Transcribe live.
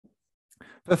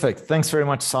Perfect. Thanks very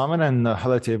much, Simon, and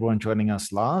hello to everyone joining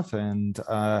us live. And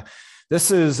this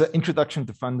is Introduction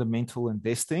to Fundamental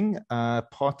Investing,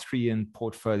 part three in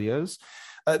portfolios.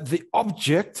 The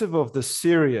objective of the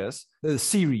series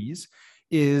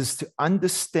is to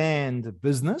understand the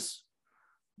business,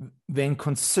 then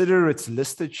consider its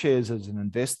listed shares as an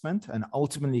investment, and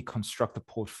ultimately construct a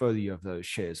portfolio of those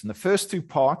shares. In the first two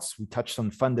parts, we touched on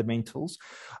fundamentals,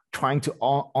 trying to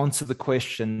answer the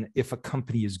question if a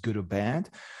company is good or bad.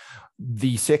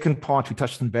 The second part, we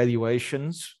touched on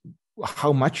valuations.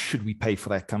 How much should we pay for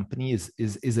that company? Is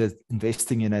it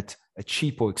investing in it a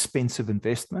cheap or expensive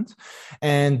investment?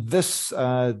 And this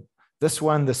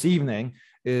evening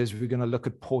is we're going to look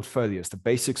at portfolios, the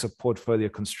basics of portfolio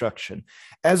construction.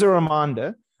 As a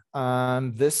reminder,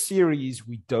 this series,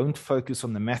 we don't focus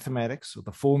on the mathematics or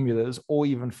the formulas or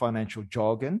even financial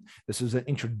jargon. This is an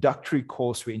introductory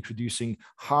course. We're introducing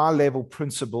high-level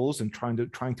principles and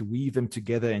trying to weave them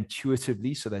together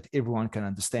intuitively so that everyone can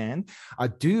understand. I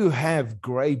do have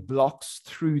gray blocks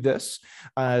through the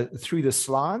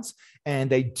slides,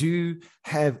 and they do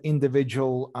have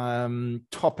individual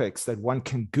topics that one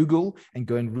can Google and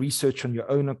go and research on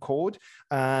your own accord.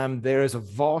 There is a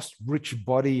vast, rich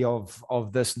body of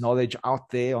this knowledge out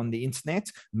there on the internet.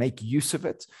 Make use of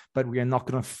it, but we are not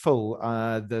going to fill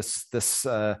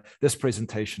this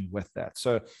presentation with that.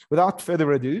 So without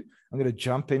further ado, I'm going to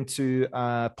jump into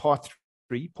part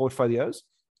three, portfolios.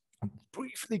 I'm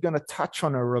briefly going to touch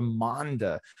on a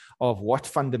reminder of what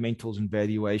fundamentals and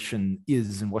valuation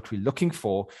is and what we're looking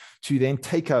for, to then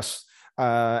take us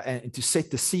and to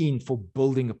set the scene for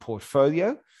building a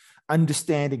portfolio,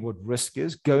 understanding what risk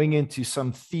is, going into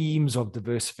some themes of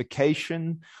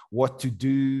diversification, what to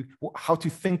do, how to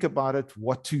think about it,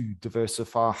 what to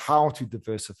diversify, how to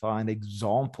diversify,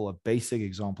 a basic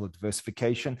example of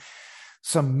diversification,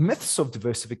 some myths of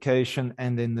diversification,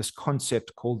 and then this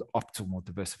concept called optimal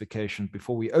diversification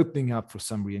before we opening up for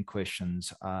summary and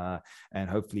questions. And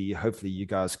hopefully you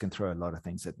guys can throw a lot of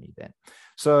things at me then.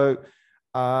 So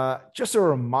just a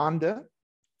reminder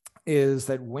is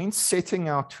that when setting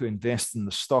out to invest in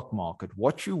the stock market,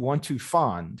 what you want to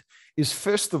find is,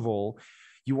 first of all,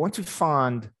 you want to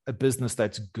find a business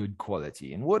that's good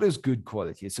quality. And what is good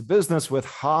quality? It's a business with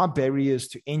high barriers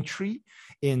to entry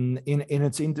in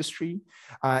its industry.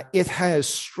 It has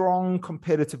strong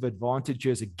competitive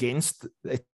advantages against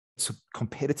its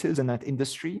competitors in that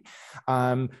industry,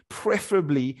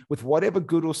 preferably with whatever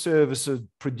good or service it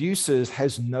produces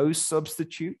has no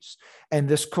substitutes. And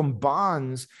this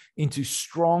combines into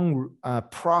strong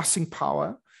pricing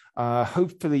power,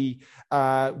 hopefully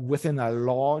within a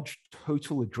large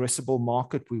total addressable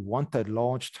market. We want that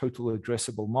large total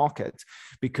addressable market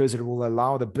because it will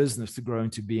allow the business to grow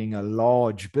into being a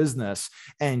large business,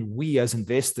 and we as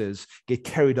investors get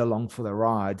carried along for the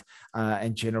ride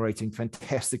and generating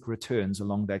fantastic returns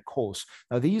along that course.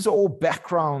 Now, these are all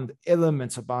background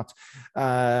elements about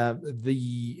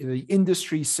the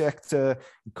industry sector,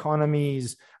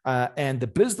 economies, and the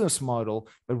business model,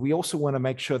 but we also want to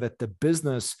make sure that the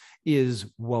business is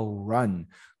well run,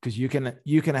 because you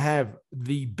can have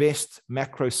the best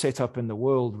macro setup in the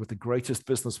world with the greatest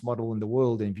business model in the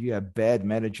world, and if you have bad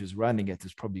managers running it,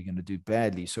 it's probably going to do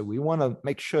badly. So we want to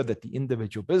make sure that the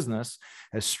individual business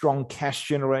has strong cash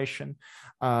generation,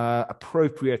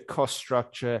 appropriate cost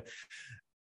structure,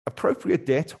 appropriate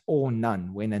debt or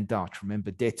none when in doubt.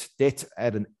 Remember, debt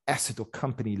at an asset or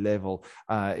company level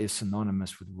is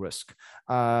synonymous with risk.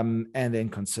 And then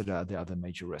consider the other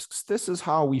major risks. This is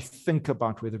how we think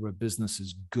about whether a business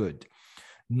is good.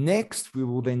 Next, we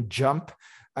will then jump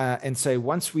and say,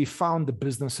 once we found the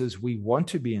businesses we want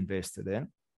to be invested in,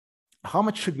 how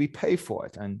much should we pay for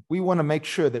it? And we want to make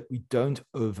sure that we don't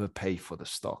overpay for the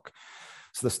stock.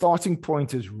 So the starting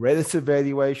point is relative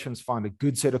valuations. Find a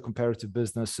good set of comparative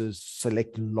businesses,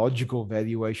 select logical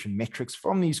valuation metrics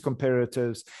from these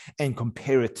comparators, and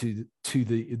compare it to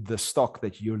the stock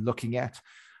that you're looking at.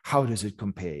 How does it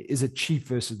compare? Is it cheap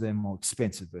versus them or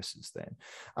expensive versus them?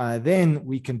 Then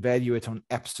we can value it on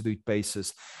absolute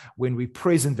basis. When we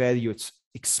present value its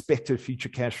expected future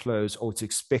cash flows or its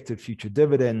expected future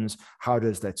dividends, how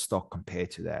does that stock compare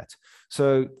to that?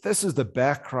 So this is the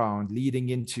background leading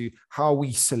into how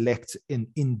we select an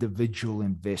individual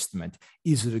investment.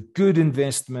 Is it a good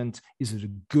investment? Is it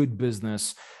a good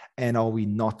business? And are we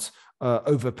not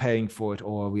overpaying for it,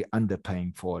 or are we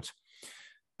underpaying for it?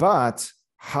 But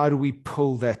how do we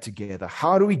pull that together?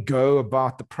 How do we go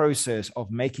about the process of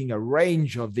making a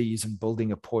range of these and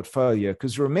building a portfolio?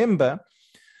 Because remember,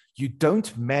 you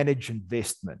don't manage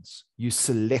investments, you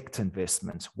select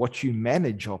investments. What you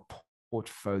manage are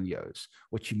portfolios.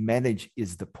 What you manage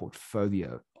is the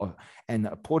portfolio. And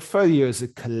a portfolio is a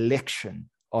collection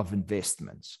of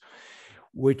investments,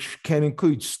 which can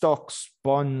include stocks,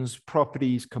 bonds,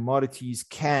 properties, commodities,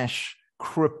 cash,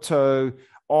 crypto,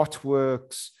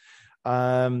 artworks,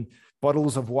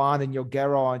 bottles of wine in your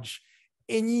garage,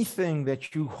 anything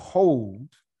that you hold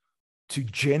to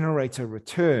generate a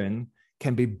return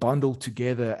can be bundled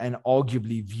together and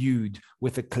arguably viewed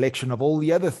with a collection of all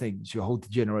the other things you hold to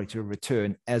generate a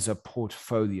return as a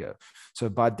portfolio. So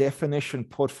by definition,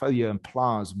 portfolio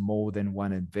implies more than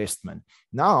one investment.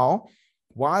 Now,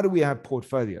 why do we have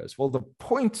portfolios? Well, the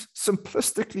point,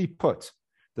 simplistically put,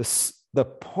 the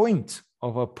point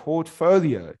of a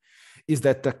portfolio is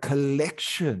that the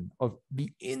collection of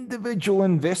the individual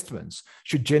investments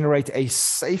should generate a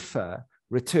safer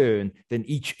return than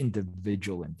each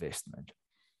individual investment.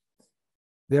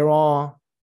 There are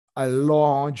a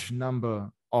large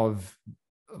number of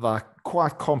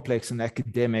quite complex and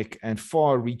academic and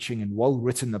far-reaching and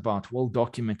well-written about,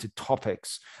 well-documented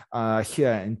topics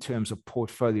here in terms of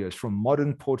portfolios, from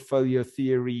modern portfolio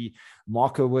theory,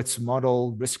 Markowitz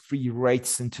model, risk-free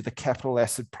rates into the capital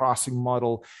asset pricing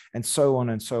model, and so on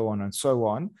and so on and so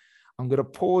on. I'm going to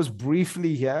pause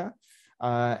briefly here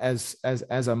as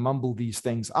I mumble these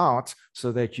things out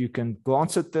so that you can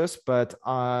glance at this, but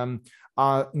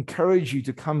I encourage you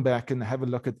to come back and have a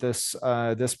look at this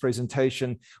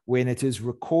presentation when it is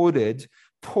recorded.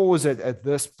 Pause it at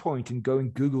this point and go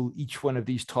and Google each one of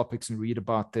these topics and read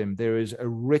about them. There is a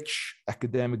rich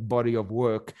academic body of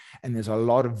work, and there's a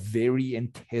lot of very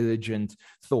intelligent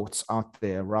thoughts out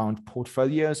there around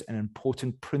portfolios and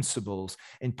important principles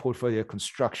in portfolio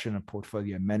construction and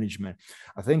portfolio management.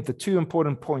 I think the two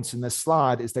important points in this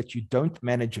slide is that you don't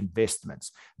manage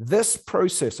investments. This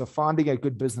process of finding a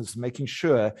good business, making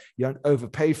sure you don't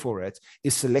overpay for it,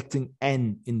 is selecting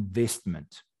an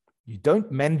investment. You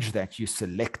don't manage that, you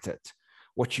select it.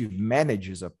 What you manage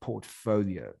is a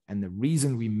portfolio. And the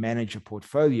reason we manage a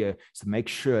portfolio is to make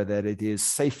sure that it is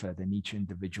safer than each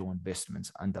individual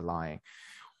investment's underlying.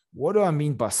 What do I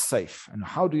mean by safe? And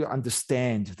how do you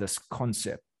understand this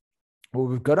concept? Well,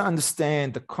 we've got to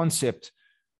understand the concept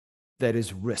that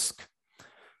is risk.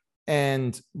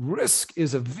 And risk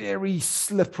is a very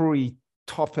slippery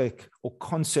topic or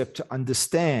concept to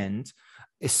understand,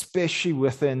 especially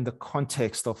within the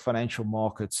context of financial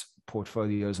markets,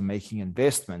 portfolios, and making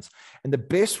investments. And the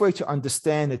best way to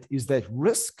understand it is that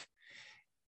risk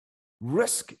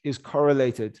is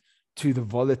correlated to the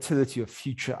volatility of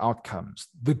future outcomes.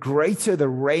 The greater the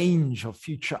range of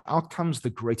future outcomes, the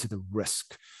greater the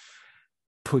risk.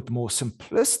 Put more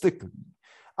simplistically,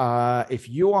 if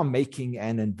you are making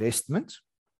an investment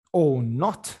or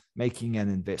not making an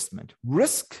investment,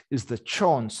 risk is the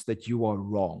chance that you are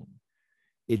wrong.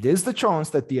 It is the chance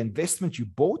that the investment you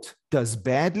bought does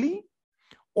badly,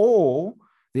 or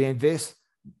the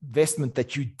investment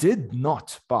that you did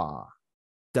not buy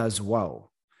does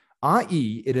well.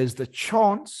 I.e., it is the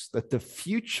chance that the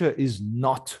future is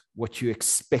not what you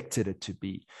expected it to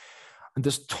be. And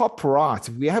this top right,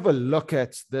 if we have a look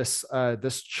at this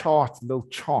little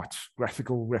chart,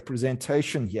 graphical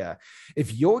representation here,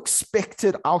 if your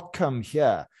expected outcome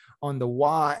here on the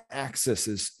y-axis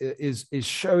is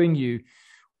showing you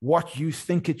what you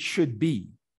think it should be,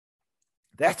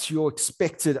 that's your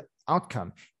expected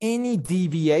outcome. Any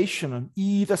deviation on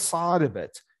either side of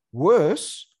it,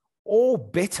 worse or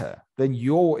better than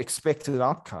your expected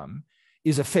outcome,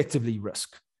 is effectively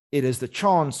risk. It is the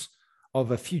chance of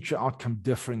a future outcome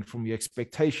differing from your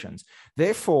expectations.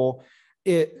 Therefore,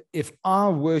 if I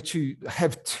were to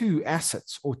have two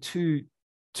assets or two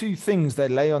things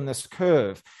that lay on this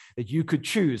curve that you could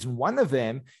choose, and one of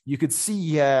them you could see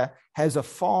here has a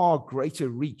far greater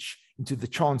reach into the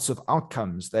chance of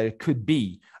outcomes that it could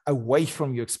be away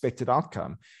from your expected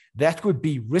outcome, that would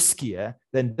be riskier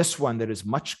than this one that is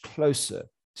much closer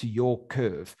to your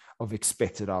curve of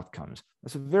expected outcomes.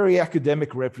 That's a very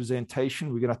academic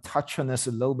representation. We're going to touch on this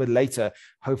a little bit later.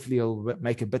 Hopefully it'll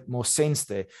make a bit more sense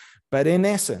there. But in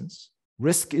essence,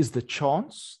 risk is the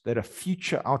chance that a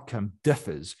future outcome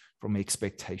differs from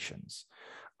expectations.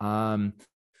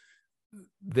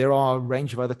 There are a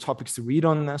range of other topics to read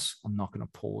on this. I'm not going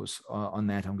to pause on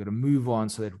that. I'm going to move on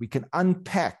so that we can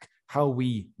unpack how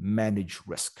we manage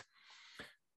risk.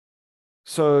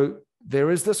 So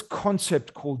there is this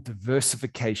concept called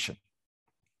diversification.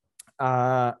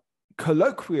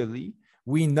 Colloquially,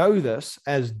 we know this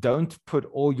as don't put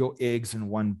all your eggs in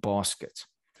one basket.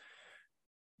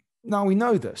 Now, we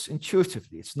know this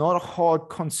intuitively. It's not a hard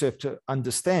concept to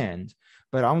understand,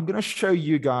 but I'm going to show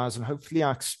you guys, and hopefully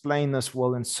I explain this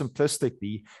well and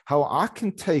simplistically, how I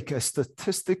can take a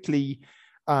statistically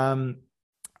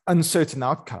uncertain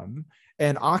outcome,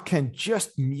 and I can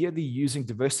just merely using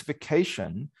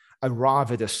diversification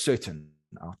arrive at a certain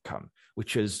outcome,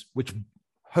 which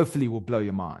hopefully will blow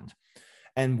your mind.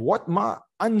 And what my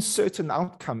uncertain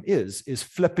outcome is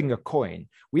flipping a coin.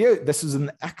 This is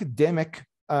an academic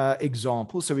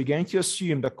example. So we're going to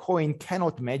assume the coin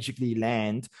cannot magically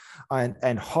land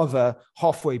and hover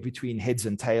halfway between heads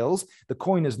and tails. The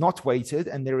coin is not weighted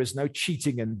and there is no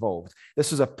cheating involved.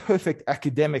 This is a perfect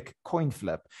academic coin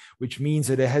flip, which means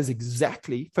that it has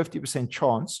exactly 50%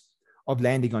 chance of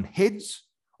landing on heads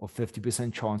or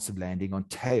 50% chance of landing on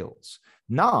tails.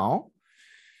 Now,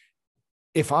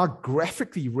 if I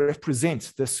graphically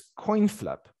represent this coin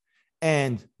flip,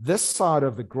 and this side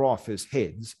of the graph is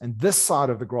heads, and this side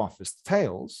of the graph is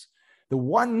tails, the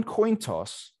one coin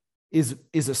toss is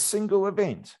a single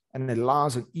event, and it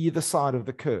lies on either side of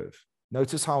the curve.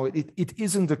 Notice how it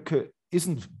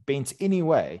isn't bent any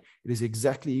way. It is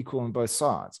exactly equal on both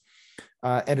sides.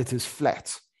 And it is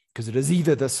flat, because it is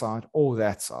either this side or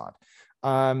that side.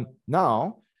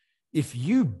 Now, if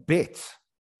you bet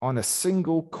on a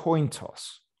single coin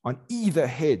toss, on either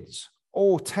heads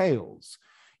or tails,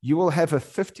 you will have a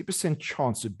 50%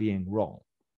 chance of being wrong.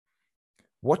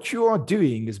 What you are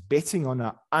doing is betting on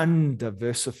an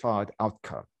undiversified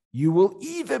outcome. You will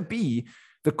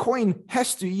the coin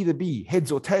has to either be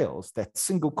heads or tails, that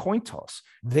single coin toss.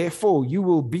 Therefore, you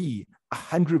will be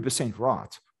 100%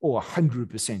 right or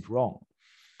 100% wrong.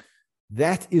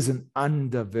 That is an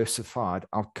undiversified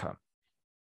outcome.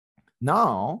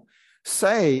 Now,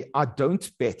 say I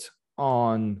don't bet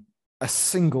on a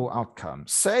single outcome.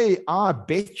 Say I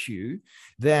bet you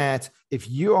that if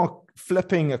you are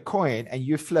flipping a coin and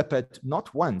you flip it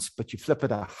not once, but you flip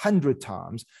it 100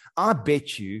 times, I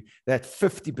bet you that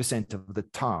 50% of the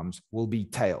times will be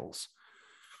tails.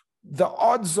 The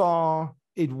odds are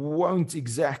it won't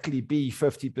exactly be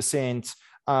 50%,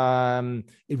 but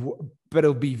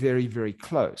it'll be very, very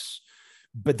close.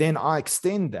 But then I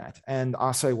extend that and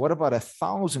I say, what about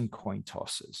 1,000 coin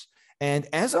tosses? And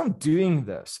as I'm doing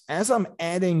this, as I'm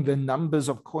adding the numbers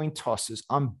of coin tosses,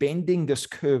 I'm bending this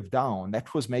curve down.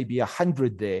 That was maybe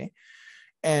 100 there.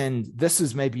 And this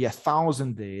is maybe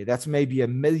 1,000 there. That's maybe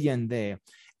 1,000,000 there.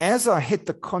 As I hit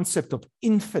the concept of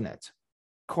infinite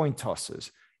coin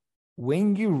tosses,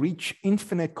 when you reach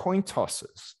infinite coin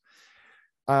tosses,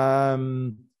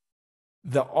 the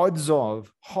odds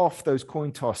of half those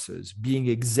coin tosses being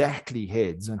exactly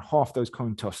heads and half those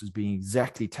coin tosses being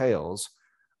exactly tails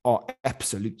are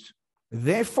absolute.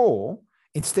 Therefore,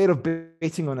 instead of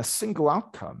betting on a single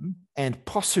outcome and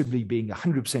possibly being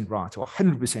 100% right or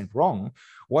 100% wrong,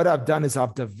 what I've done is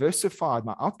I've diversified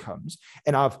my outcomes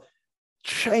and I've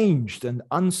changed an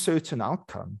uncertain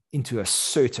outcome into a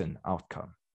certain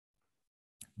outcome.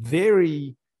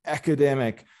 Very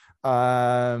academic,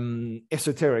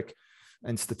 esoteric,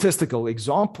 and statistical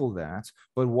example that,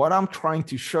 but what I'm trying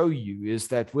to show you is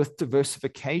that with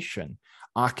diversification,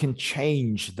 I can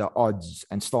change the odds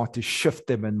and start to shift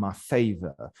them in my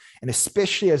favor. And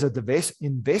especially as a diverse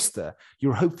investor,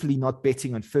 you're hopefully not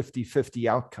betting on 50-50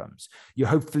 outcomes. You're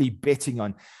hopefully betting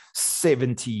on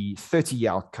 70-30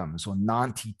 outcomes or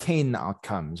 90-10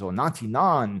 outcomes or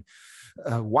 99-1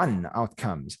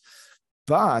 outcomes.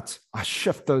 But I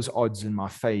shift those odds in my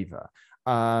favor.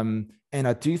 And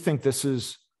I do think this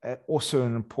is also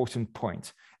an important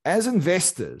point. As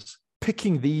investors,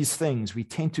 picking these things, we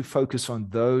tend to focus on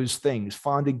those things,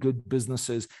 finding good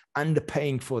businesses,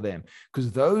 underpaying for them,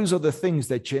 because those are the things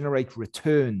that generate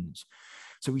returns.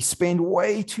 So we spend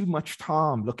way too much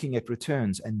time looking at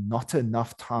returns and not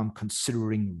enough time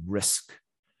considering risk.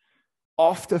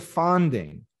 After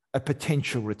finding a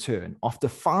potential return, after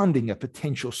finding a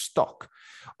potential stock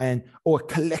or a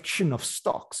collection of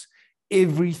stocks,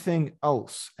 everything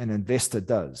else an investor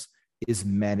does is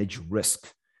manage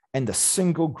risk. And the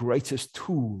single greatest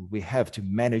tool we have to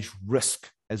manage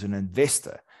risk as an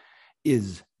investor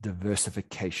is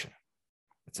diversification.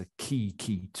 It's a key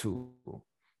tool.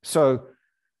 So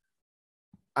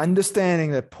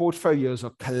understanding that portfolios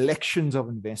are collections of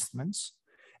investments,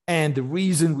 and the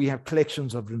reason we have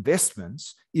collections of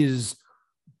investments is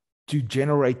to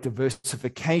generate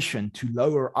diversification, to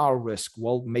lower our risk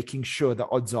while making sure the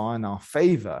odds are in our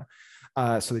favor,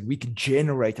 so that we can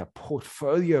generate a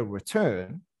portfolio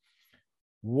return.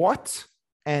 What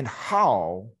and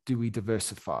how do we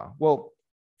diversify? Well,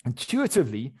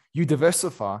 intuitively, you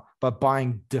diversify by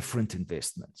buying different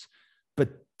investments,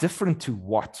 but different to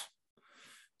what?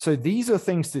 So these are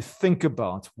things to think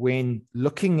about when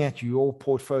looking at your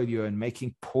portfolio and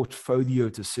making portfolio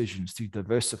decisions to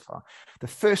diversify. The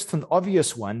first and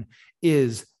obvious one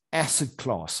is asset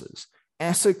classes.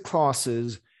 Asset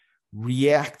classes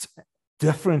react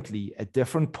differently at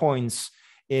different points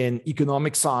in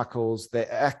economic cycles. They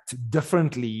act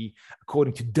differently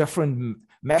according to different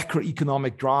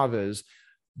macroeconomic drivers.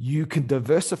 You can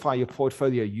diversify your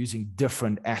portfolio using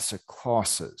different asset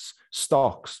classes: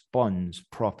 stocks, bonds,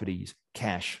 properties,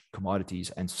 cash,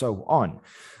 commodities, and so on.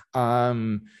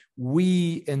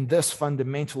 We, in this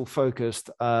fundamental focused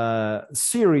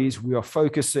series, we are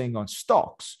focusing on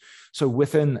stocks. So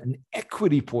within an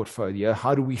equity portfolio,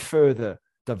 how do we further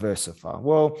diversify?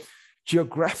 Well,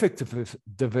 geographic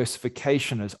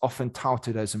diversification is often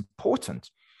touted as important,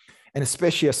 and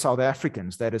especially as South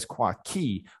Africans, that is quite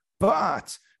key.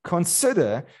 But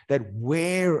consider that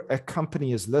where a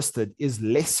company is listed is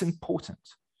less important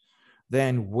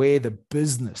than where the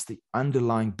business, the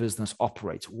underlying business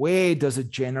operates. Where does it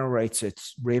generate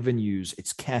its revenues,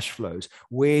 its cash flows?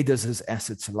 Where does its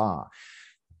assets lie?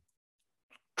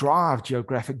 Drive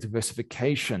geographic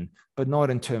diversification, but not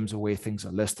in terms of where things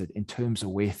are listed, in terms of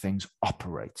where things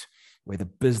operate, where the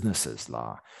businesses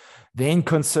lie. Then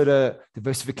consider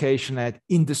diversification at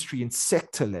industry and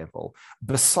sector level.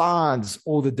 Besides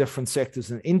all the different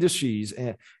sectors and industries,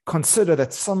 consider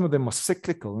that some of them are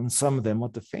cyclical and some of them are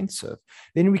defensive.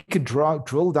 Then we could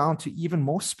drill down to even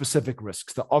more specific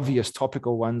risks. The obvious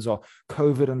topical ones are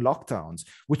COVID and lockdowns.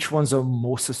 Which ones are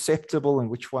more susceptible and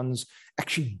which ones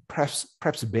actually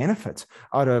perhaps benefit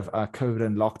out of COVID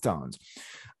and lockdowns?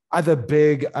 Other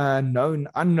big known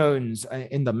unknowns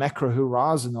in the macro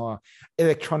horizon are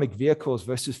electronic vehicles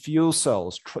versus fuel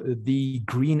cells, the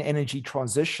green energy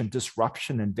transition,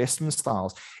 disruption, investment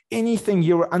styles. Anything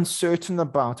you're uncertain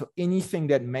about or anything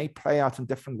that may play out in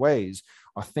different ways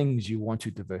are things you want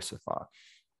to diversify.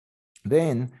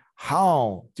 Then,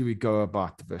 how do we go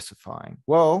about diversifying?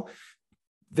 Well,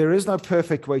 there is no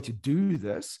perfect way to do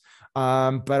this,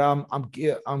 but I'm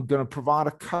going to provide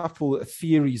a couple of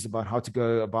theories about how to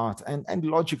go about and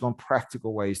logic on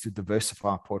practical ways to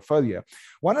diversify a portfolio.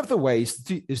 One of the ways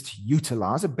is to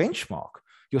utilize a benchmark.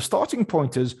 Your starting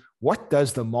point is, what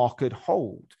does the market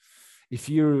hold? If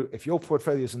your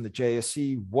portfolio is in the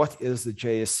JSE, what is the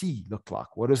JSE look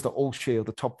like? What does the all share of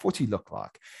the top 40 look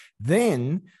like?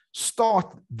 Then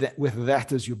start with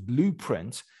that as your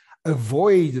blueprint.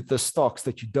 Avoid the stocks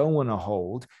that you don't want to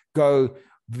hold. Go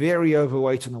very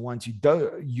overweight on the ones you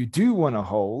do want to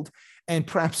hold, and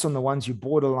perhaps on the ones you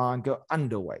borderline go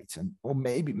underweight. Or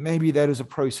maybe that is a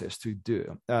process to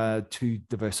do to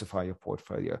diversify your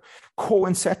portfolio. Core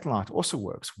and satellite also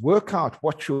works. Work out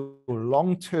what your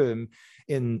long-term,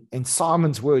 in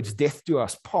Simon's words, death do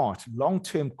us part,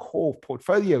 long-term core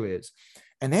portfolio is,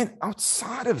 and then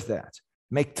outside of that,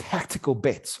 make tactical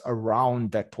bets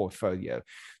around that portfolio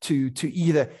to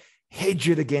either hedge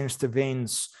it against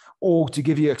events or to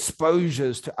give you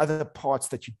exposures to other parts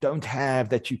that you don't have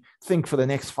that you think for the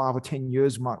next 5 or 10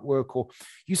 years might work, or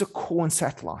use a core and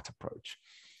satellite approach.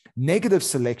 Negative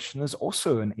selection is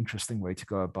also an interesting way to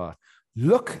go about.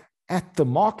 Look at the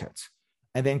market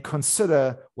and then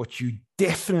consider what you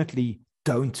definitely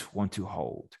don't want to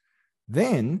hold.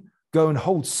 Then go and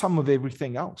hold some of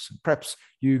everything else. Perhaps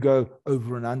you go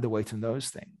over and underweight in those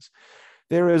things.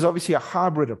 There is obviously a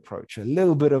hybrid approach, a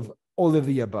little bit of all of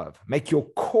the above. Make your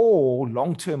core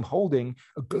long-term holding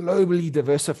a globally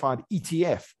diversified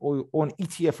ETF or an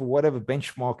ETF or whatever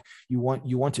benchmark you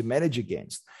want to manage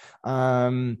against.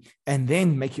 And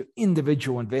then make your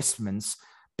individual investments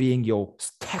being your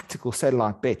tactical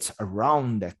satellite bets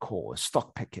around that core,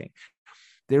 stock picking.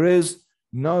 There is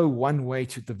no one way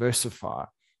to diversify.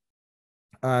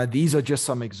 These are just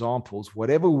some examples.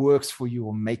 Whatever works for you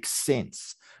will make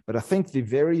sense. But I think the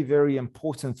very, very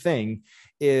important thing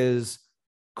is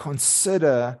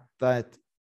consider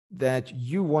that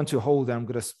you want to hold. I'm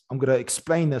going to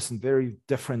explain this in very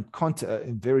different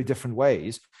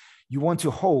ways. You want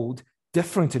to hold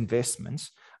different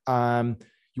investments.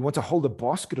 You want to hold a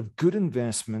basket of good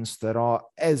investments that are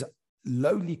as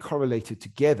lowly correlated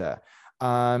together.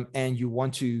 And you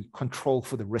want to control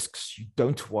for the risks you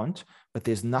don't want, but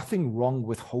there's nothing wrong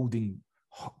with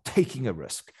taking a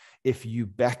risk if you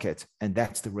back it, and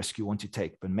that's the risk you want to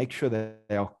take, but make sure that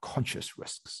they are conscious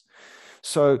risks.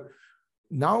 So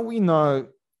now we know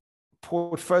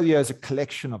portfolio is a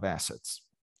collection of assets.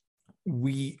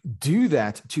 We do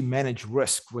that to manage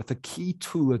risk with a key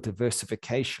tool of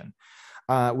diversification.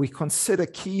 We consider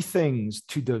key things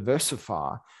to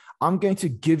diversify. I'm going to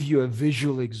give you a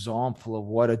visual example of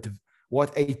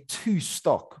what a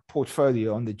two-stock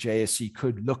portfolio on the JSE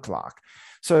could look like.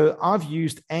 So I've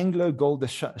used Anglo Gold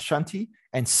Ashanti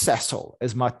and Sasol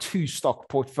as my two-stock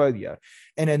portfolio.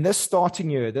 And in this starting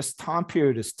year, this time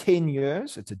period is 10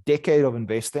 years. It's a decade of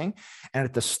investing. And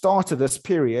at the start of this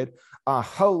period, I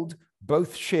held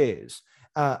both shares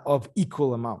of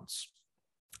equal amounts.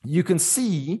 You can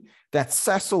see that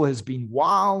Sasol has been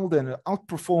wild and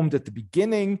outperformed at the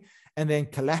beginning and then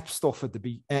collapsed off at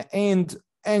the end.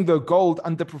 Anglo Gold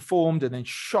underperformed and then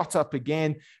shot up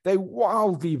again. They're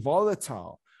wildly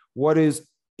volatile. What is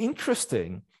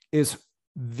interesting is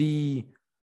the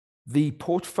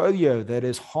portfolio that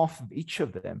is half of each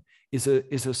of them is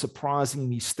a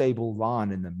surprisingly stable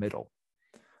line in the middle.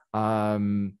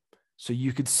 So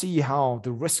you could see how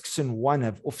the risks in one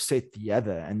have offset the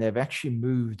other, and they've actually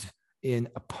moved in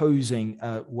opposing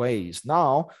ways.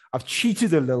 Now, I've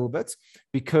cheated a little bit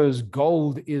because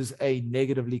gold is a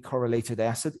negatively correlated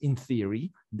asset in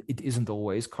theory. It isn't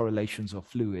always. Correlations are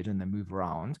fluid and they move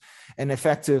around. And in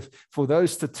fact, for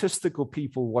those statistical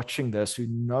people watching this who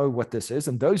know what this is,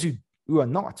 and those who are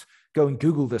not, go and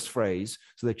Google this phrase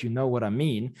so that you know what I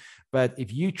mean. But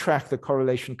if you track the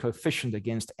correlation coefficient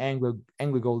against Anglo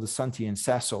Gold, Asante, and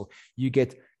Sasol, you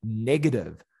get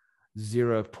negative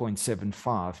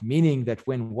 0.75, meaning that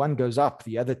when one goes up,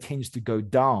 the other tends to go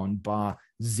down by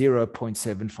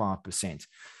 0.75%.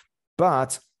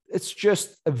 But it's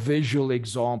just a visual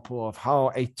example of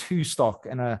how a two-stock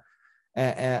and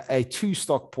a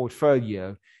two-stock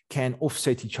portfolio can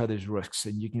offset each other's risks,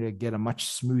 and you can get a much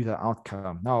smoother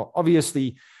outcome. Now,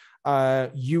 obviously,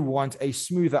 you want a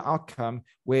smoother outcome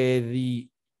where the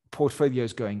portfolio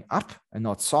is going up and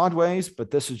not sideways, but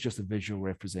this is just a visual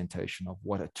representation of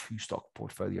what a two-stock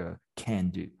portfolio can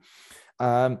do.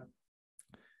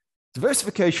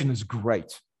 Diversification is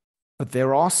great, but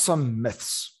there are some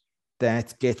myths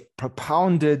that get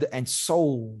propounded and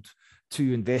sold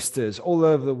to investors all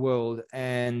over the world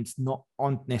and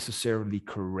aren't necessarily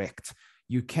correct.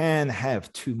 You can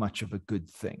have too much of a good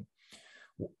thing.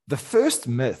 The first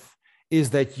myth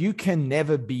is that you can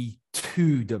never be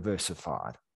too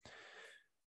diversified.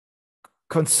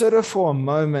 Consider for a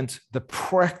moment the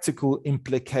practical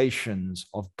implications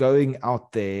of going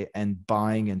out there and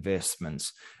buying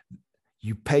investments.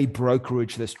 You pay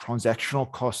brokerage, there's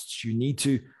transactional costs. You need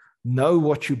to know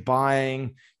what you're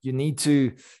buying. You need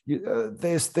to,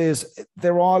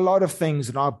 there are a lot of things,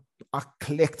 and I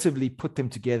collectively put them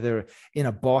together in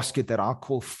a basket that I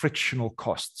call frictional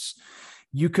costs.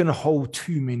 You can hold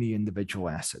too many individual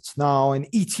assets. Now, an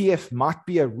ETF might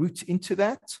be a route into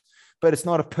that, but it's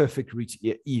not a perfect route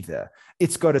either.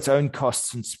 It's got its own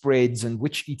costs and spreads, and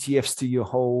which ETFs do you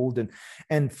hold,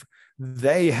 and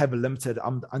they have limited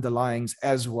underlyings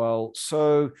as well.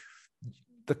 So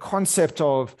the concept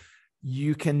of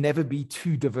you can never be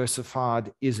too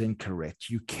diversified is incorrect.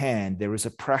 You can. There is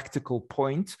a practical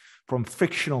point from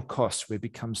frictional costs where it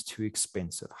becomes too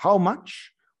expensive. How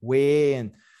much, where,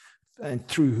 and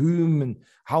through whom, and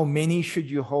how many should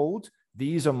you hold?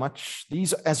 These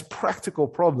as a practical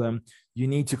problem, you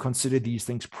need to consider these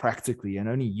things practically, and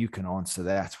only you can answer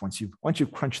that once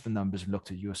you've crunched the numbers and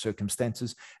looked at your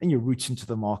circumstances and your routes into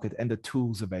the market and the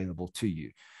tools available to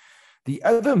you. The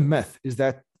other myth is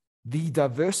that the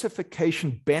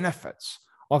diversification benefits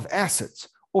of assets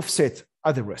offset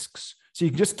other risks. So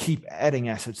you can just keep adding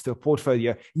assets to a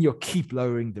portfolio and you'll keep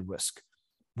lowering the risk.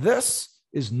 This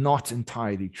is not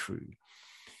entirely true.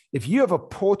 If you have a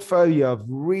portfolio of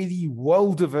really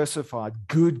well-diversified,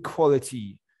 good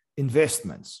quality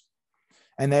investments,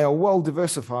 and they are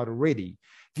well-diversified already,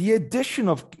 the addition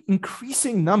of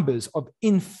increasing numbers of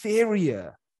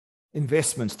inferior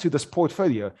investments to this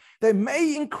portfolio, they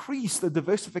may increase the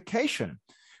diversification,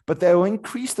 but they will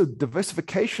increase the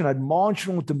diversification at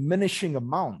marginal diminishing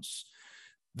amounts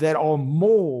that are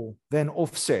more than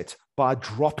offset by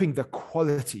dropping the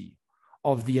quality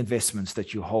of the investments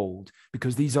that you hold,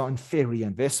 because these are inferior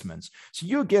investments. So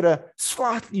you'll get a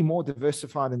slightly more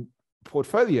diversified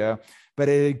portfolio, but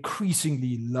at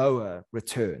increasingly lower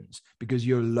returns because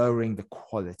you're lowering the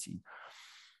quality.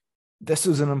 This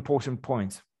is an important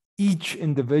point. Each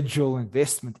individual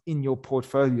investment in your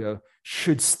portfolio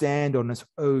should stand on its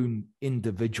own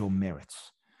individual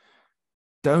merits.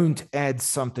 Don't add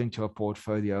something to a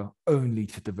portfolio only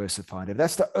to diversify it. If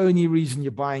that's the only reason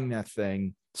you're buying that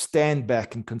thing, stand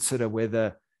back and consider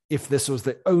whether, if this was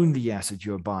the only asset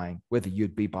you're buying, whether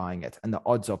you'd be buying it. And the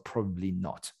odds are probably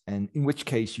not. And in which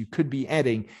case you could be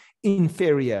adding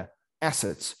inferior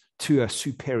assets to a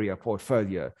superior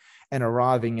portfolio and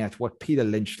arriving at what Peter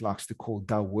Lynch likes to call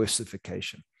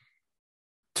diversification.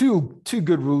 Two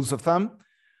good rules of thumb: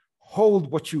 hold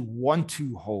what you want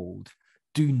to hold.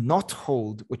 Do not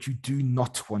hold what you do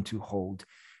not want to hold.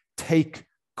 Take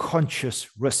conscious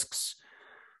risks.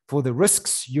 For the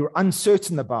risks you're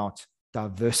uncertain about,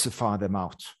 diversify them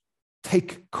out.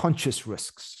 Take conscious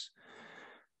risks.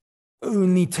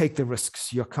 Only take the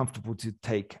risks you're comfortable to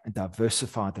take and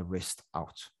diversify the rest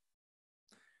out.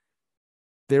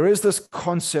 There is this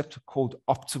concept called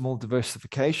optimal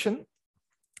diversification.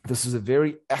 This is a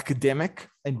very academic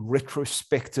and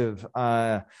retrospective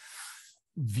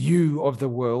view of the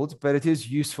world, but it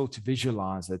is useful to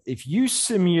visualize it. If you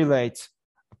simulate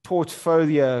a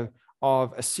portfolio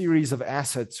of a series of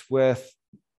assets with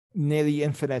nearly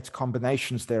infinite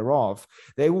combinations thereof,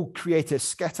 they will create a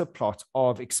scatter plot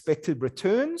of expected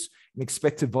returns and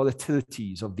expected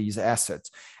volatilities of these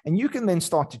assets. And you can then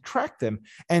start to track them.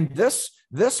 And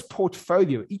this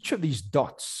portfolio, each of these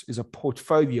dots is a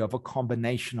portfolio of a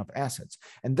combination of assets.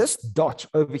 And this dot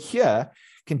over here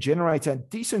can generate a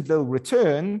decent little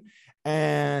return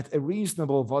and a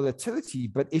reasonable volatility.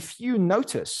 But if you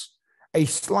notice, a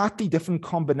slightly different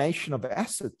combination of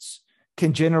assets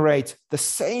can generate the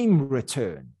same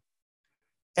return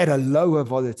at a lower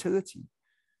volatility.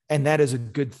 And that is a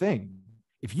good thing.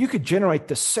 If you could generate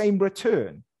the same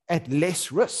return at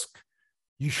less risk,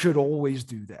 you should always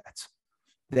do that.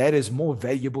 That is more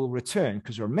valuable return,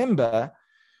 because remember,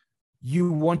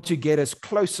 you want to get as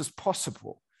close as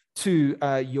possible to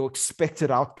your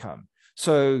expected outcome.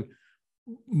 So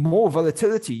more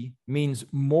volatility means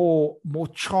more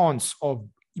chance of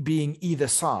being either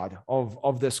side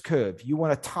of this curve. You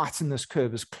want to tighten this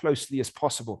curve as closely as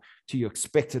possible to your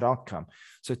expected outcome.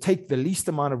 So take the least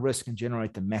amount of risk and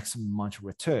generate the maximum amount of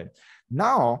return.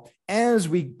 Now, as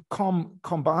we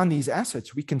combine these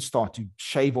assets, we can start to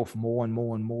shave off more and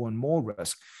more and more and more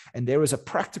risk. And there is a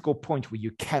practical point where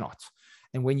you cannot.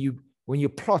 And when you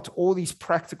plot all these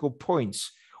practical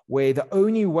points where the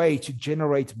only way to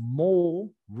generate more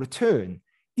return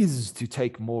is to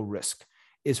take more risk,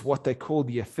 is what they call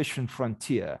the efficient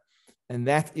frontier. And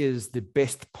that is the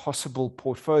best possible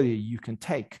portfolio you can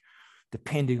take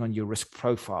depending on your risk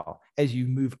profile. As you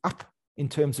move up in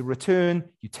terms of return,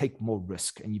 you take more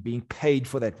risk, and you're being paid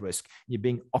for that risk. You're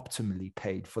being optimally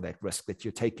paid for that risk that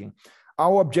you're taking.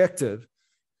 Our objective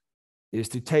is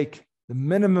to take the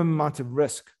minimum amount of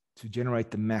risk to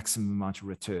generate the maximum amount of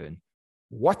return.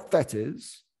 What that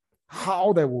is,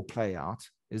 how that will play out,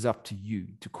 is up to you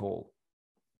to call.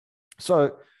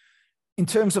 So in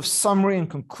terms of summary and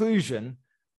conclusion,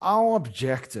 our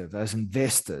objective as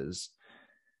investors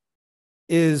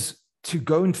is to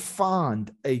go and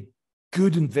find a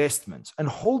good investment and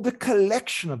hold a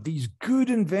collection of these good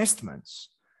investments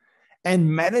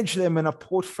and manage them in a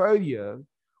portfolio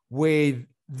where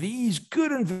these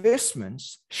good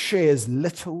investments share as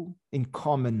little in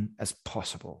common as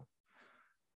possible.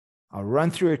 I'll run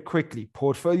through it quickly.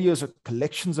 Portfolios are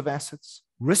collections of assets.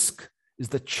 Risk is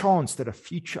the chance that a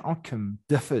future outcome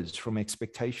differs from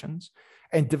expectations.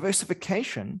 And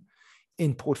diversification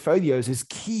in portfolios is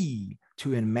key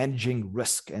to in managing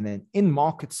risk. And then in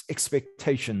markets,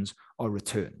 expectations are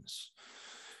returns.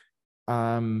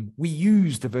 We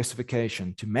use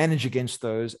diversification to manage against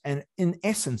those. And in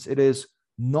essence, it is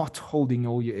not holding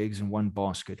all your eggs in one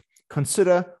basket.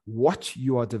 Consider what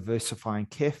you are diversifying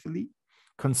carefully.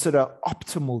 Consider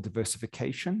optimal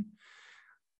diversification.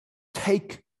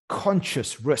 Take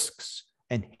conscious risks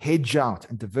and hedge out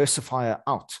and diversify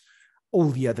out all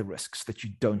the other risks that you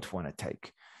don't want to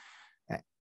take.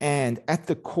 And at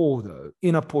the core, though,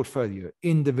 in a portfolio,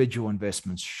 individual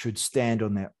investments should stand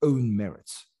on their own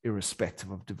merits, irrespective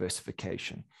of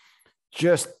diversification.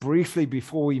 Just briefly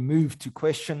before we move to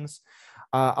questions,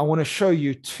 I want to show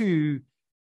you two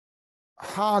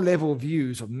high-level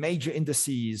views of major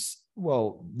indices.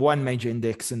 Well, one major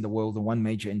index in the world and one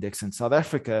major index in South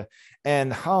Africa,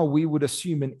 and how we would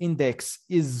assume an index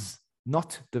is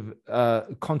not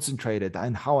concentrated,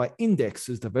 and how an index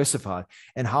is diversified,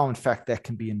 and how, in fact, that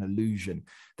can be an illusion.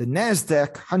 The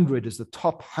NASDAQ 100 is the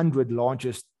top 100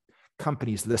 largest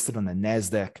companies listed on the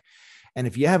NASDAQ. And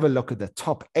if you have a look at the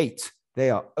top 8,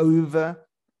 they are over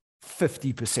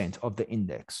 50% of the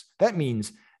index. That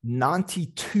means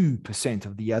 92%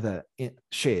 of the other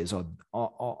shares are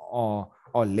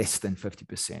less than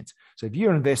 50%. So if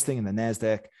you're investing in the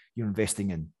NASDAQ, you're investing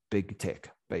in big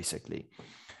tech, basically.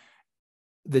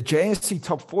 The JSE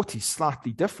top 40 is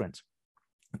slightly different.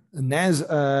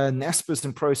 Naspers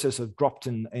and Prosus have dropped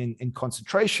in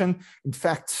concentration. In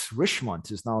fact,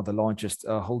 Richemont is now the largest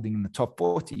holding in the top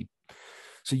 40.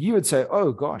 So you would say,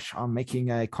 oh gosh, I'm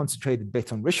making a concentrated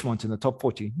bet on Richemont in the top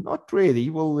 40. Not really.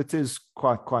 Well, it is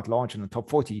quite large in the top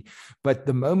 40. But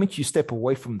the moment you step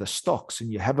away from the stocks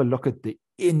and you have a look at the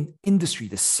industry,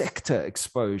 the sector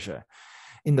exposure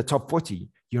in the top 40,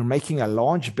 you're making a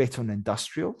large bet on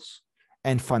industrials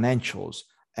and financials.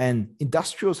 And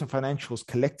industrials and financials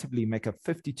collectively make up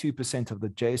 52% of the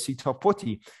JSE top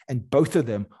 40, and both of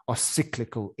them are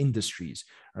cyclical industries.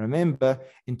 Remember,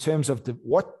 in terms of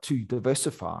what to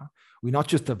diversify, we're not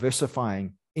just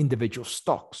diversifying individual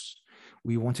stocks.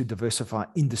 we want to diversify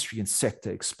industry and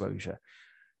sector exposure.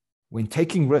 When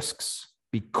taking risks,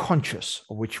 be conscious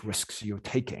of which risks you're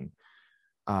taking,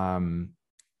 and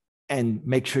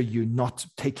make sure you're not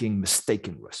taking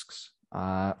mistaken risks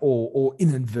or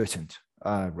inadvertent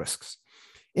risks.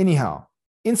 Anyhow,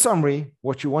 in summary,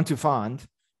 what you want to find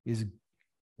is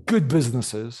good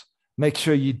businesses. Make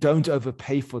sure you don't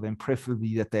overpay for them,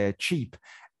 preferably that they're cheap,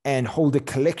 and hold a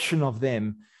collection of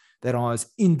them that are as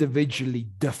individually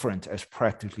different as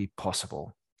practically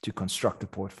possible to construct a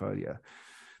portfolio.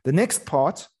 The next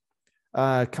part,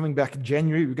 coming back in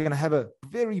January, we're going to have a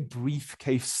very brief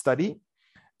case study.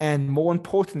 And more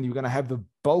importantly, we're going to have the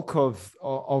bulk of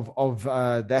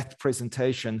that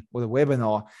presentation or the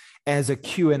webinar as a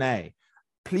Q&A.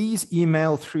 Please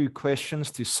email through questions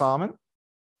to Simon,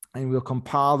 and we'll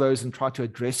compile those and try to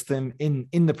address them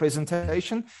in the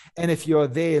presentation. And if you're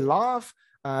there live,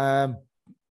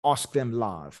 ask them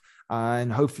live.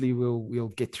 And hopefully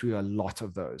we'll get through a lot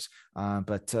of those.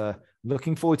 But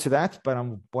looking forward to that, but I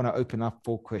want to open up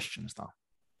for questions now.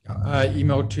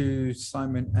 Email to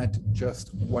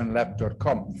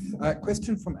simon@justonelap.com.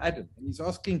 Question from Adam, and he's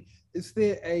asking, is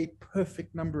there a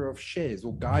perfect number of shares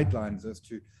or guidelines as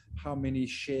to how many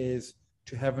shares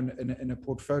to have in a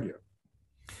portfolio?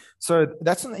 So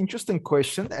that's an interesting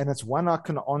question, and it's one I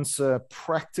can answer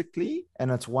practically,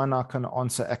 and it's one I can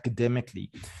answer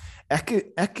academically.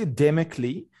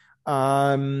 Academically,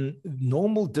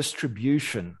 normal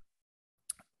distribution.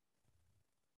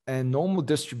 And normal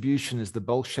distribution is the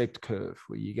bell-shaped curve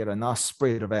where you get a nice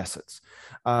spread of assets,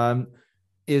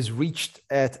 is reached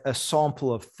at a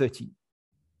sample of 30.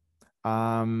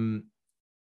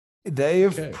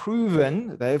 They've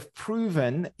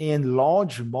proven in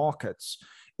large markets,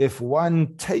 if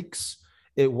one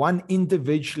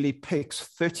individually picks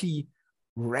 30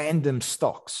 random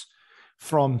stocks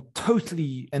from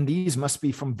totally, and these must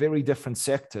be from very different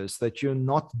sectors, that you're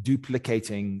not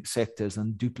duplicating sectors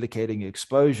and duplicating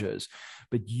exposures,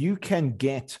 but you can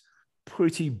get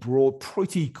pretty broad,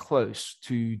 pretty close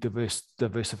to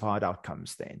diversified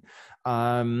outcomes then.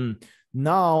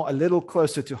 Now, a little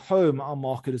closer to home, our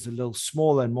market is a little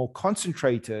smaller and more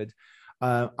concentrated.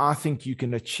 I think you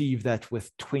can achieve that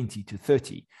with 20 to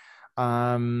 30.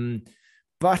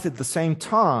 But at the same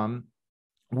time,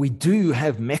 we do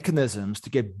have mechanisms to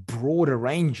get broader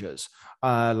ranges,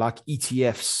 like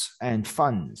ETFs and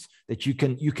funds that you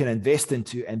can invest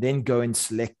into, and then go and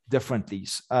select differently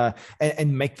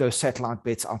and make those satellite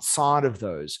bets outside of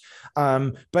those.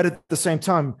 But at the same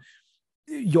time,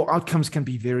 your outcomes can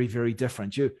be very, very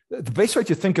different. The best way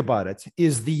to think about it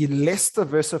is the less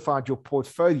diversified your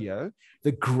portfolio,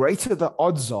 the greater the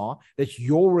odds are that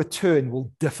your return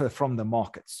will differ from the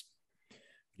markets.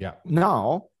 Yeah.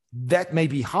 Now, that may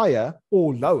be higher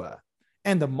or lower,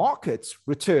 and the market's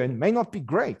return may not be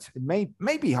great. It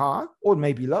may be high or it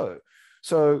may be low.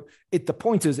 So the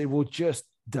point is, it will just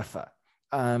differ.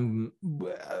 And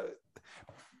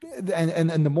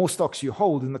the more stocks you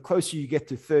hold, and the closer you get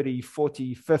to 30,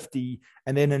 40, 50,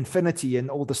 and then infinity, and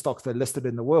all the stocks that are listed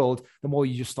in the world, the more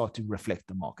you just start to reflect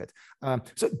the market.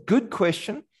 So good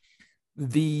question.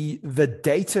 The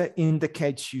data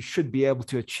indicates you should be able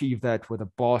to achieve that with a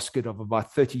basket of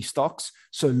about 30 stocks,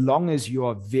 so long as you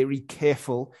are very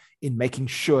careful in making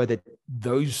sure that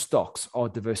those stocks are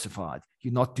diversified.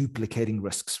 You're not duplicating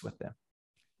risks with them.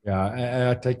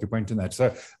 Yeah, I take your point in that.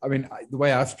 So, I mean, the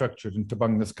way I've structured, and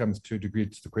Tabang, this comes to a degree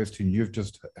to the question you've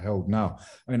just held now.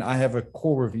 I mean, I have a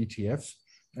core of ETFs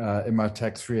in my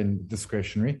tax-free and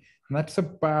discretionary, and that's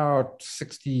about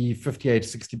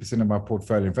 60% of my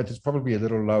portfolio. In fact, it's probably a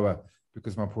little lower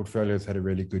because my portfolio has had a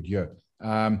really good year.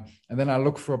 And then I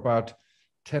look for about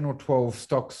 10 or 12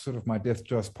 stocks, sort of my death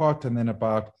just part, and then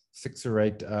about 6 or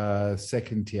 8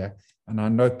 second tier. And I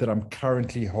note that I'm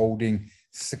currently holding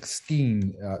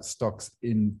 16 stocks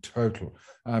in total.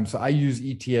 So I use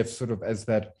ETFs sort of as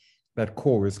that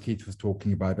core, as Keith was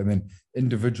talking about, and then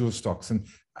individual stocks. And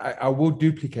I will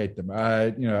duplicate them.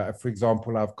 For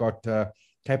example, I've got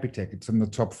Capitec, it's in the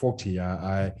top 40.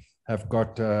 I have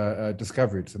got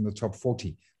Discovery, it's in the top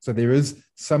 40. So there is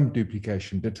some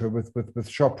duplication, ditto with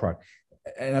ShopRite.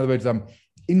 In other words, I'm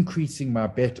increasing my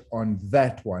bet on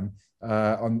that one,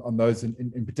 on those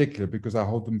in particular, because I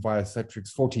hold them via Satrix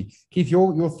 40. Keith,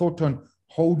 your thought on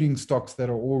holding stocks that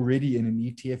are already in an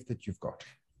ETF that you've got?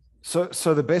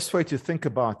 So the best way to think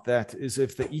about that is,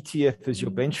 if the ETF is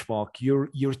your benchmark,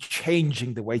 you're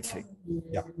changing the weighting.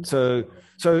 Yeah. So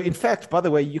in fact, by the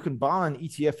way, you can buy an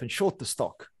ETF and short the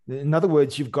stock. In other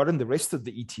words, you've gotten the rest of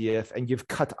the ETF and you've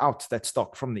cut out that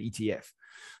stock from the ETF.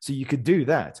 So you could do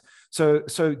that. So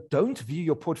don't view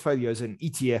your portfolio as an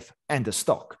ETF and a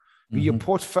stock. but your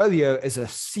portfolio is a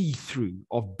see-through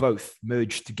of both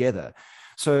merged together.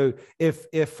 So if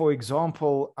for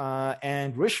example,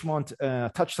 and Richmond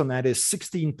touched on that, is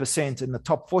 16% in the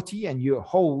top 40, and you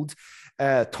hold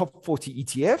top 40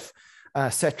 ETF,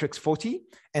 Satrix 40,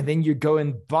 and then you go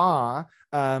and buy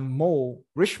more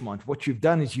Richmond, what you've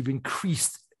done is you've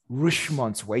increased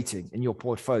Richmond's weighting in your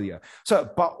portfolio. So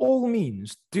by all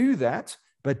means, do that,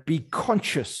 but be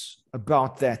conscious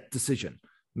about that decision.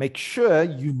 Make sure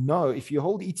you know, if you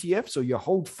hold ETFs or you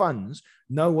hold funds,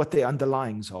 know what their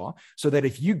underlyings are, so that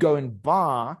if you go and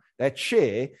buy that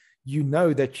share, you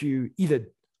know that you either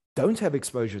don't have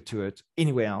exposure to it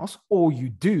anywhere else, or you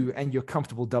do, and you're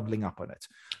comfortable doubling up on it.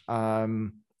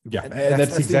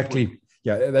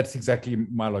 That's exactly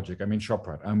my logic. I mean,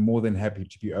 ShopRite, I'm more than happy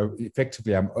to be,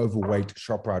 effectively, I'm overweight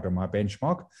ShopRite on my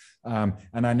benchmark.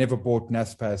 And I never bought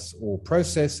Naspers or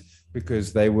Process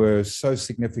because they were so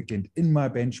significant in my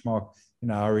benchmark. You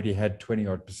know, I already had 20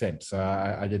 odd percent. So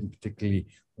I didn't particularly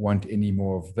want any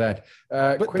more of that.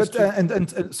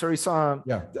 Sorry,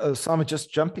 Simon,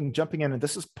 just jumping in, and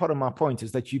this is part of my point,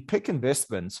 is that you pick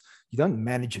investments, you don't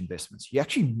manage investments, you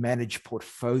actually manage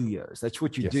portfolios. That's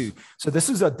what you do. So this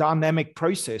is a dynamic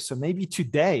process. So maybe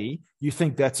today you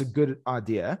think that's a good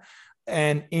idea,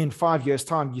 and in 5 years'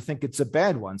 time you think it's a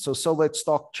bad one. So sell that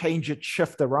stock, change it,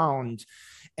 shift around,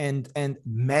 and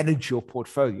manage your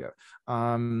portfolio.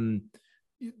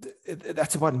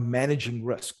 That's about managing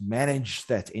risk, manage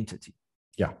that entity.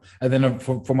 Yeah. And then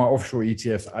for my offshore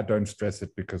ETFs, I don't stress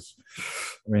it because,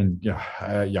 I mean,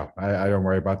 I don't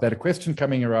worry about that. A question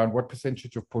coming around: what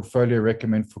percentage of portfolio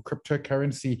recommend for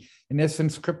cryptocurrency? In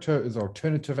essence, crypto is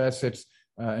alternative assets,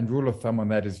 and rule of thumb on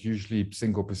that is usually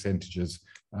single percentages,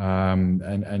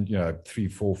 and 3,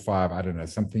 4, 5, I don't know,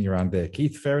 something around there.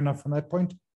 Keith, fair enough on that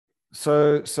point?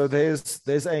 So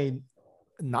there's a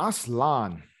nice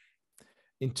line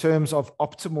in terms of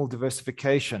optimal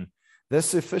diversification.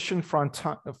 This efficient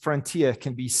frontier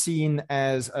can be seen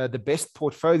as the best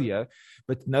portfolio,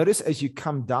 but notice as you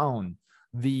come down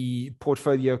the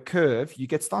portfolio curve, you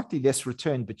get slightly less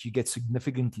return, but you get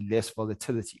significantly less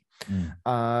volatility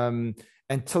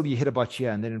until you hit about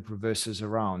here, and then it reverses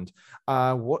around.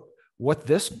 What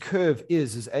this curve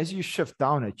is as you shift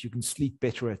down it, you can sleep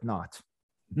better at night.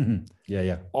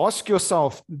 Yeah. Ask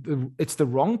yourself, it's the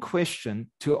wrong question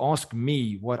to ask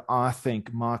me what I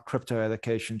think my crypto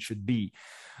allocation should be.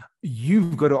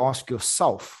 You've got to ask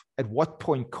yourself, at what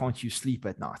point can't you sleep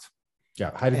at night?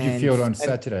 Yeah. How did you feel on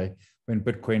Saturday when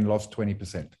Bitcoin lost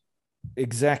 20%?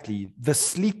 Exactly. The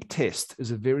sleep test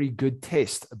is a very good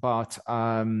test about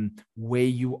where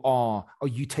you are. Are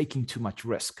you taking too much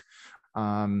risk?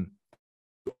 Don't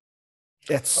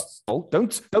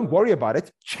worry about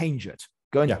it. Change it.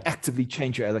 Go and actively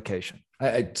change your allocation.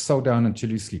 I sell down until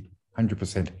you sleep,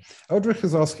 100%. Eldrich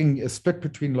is asking a split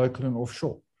between local and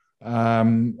offshore.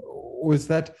 Or is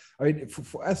that, I mean,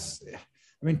 for us,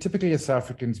 I mean, typically as South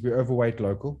Africans, we overweight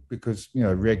local because,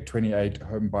 Reg 28,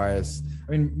 home bias.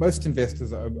 I mean, most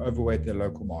investors are overweight their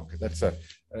local market.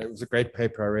 It was a great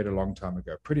paper I read a long time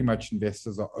ago. Pretty much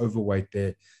investors are overweight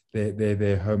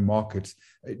their home markets.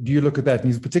 Do you look at that? And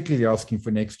he's particularly asking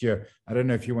for next year. I don't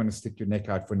know if you want to stick your neck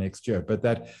out for next year, but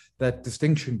that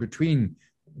distinction between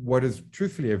what is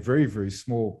truthfully a very, very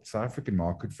small South African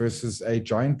market versus a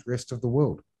giant rest of the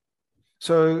world.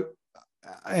 So,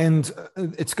 and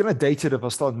it's going to date it if I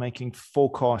start making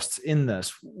forecasts in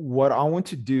this. What I want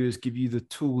to do is give you the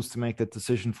tools to make that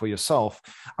decision for yourself.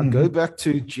 I'll go back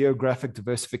to geographic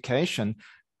diversification.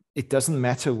 It doesn't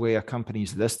matter where a company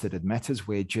is listed. It matters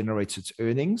where it generates its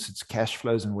earnings, its cash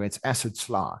flows, and where its assets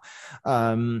lie.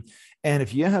 And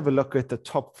if you have a look at the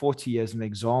top 40 as an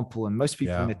example, and most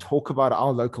people, when they talk about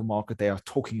our local market, they are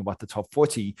talking about the top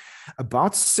 40.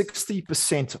 About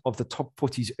 60% of the top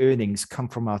 40's earnings come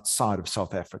from outside of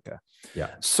South Africa. Yeah.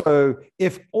 So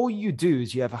if all you do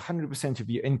is you have 100% of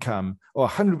your income or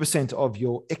 100% of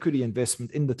your equity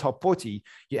investment in the top 40,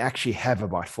 you actually have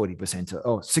about 40%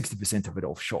 or 60% of it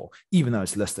offshore, even though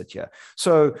it's listed here.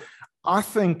 So I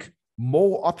think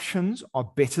more options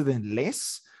are better than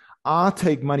less. I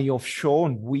take money offshore,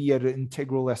 and we at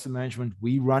Integral Asset Management,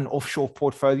 we run offshore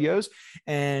portfolios,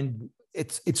 and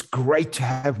it's great to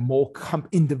have more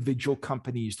individual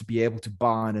companies to be able to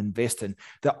buy and invest in.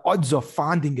 The odds of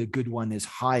finding a good one is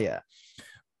higher,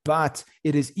 but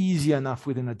it is easy enough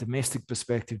within a domestic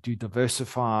perspective to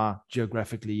diversify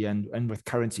geographically and with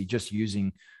currency, just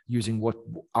using what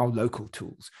our local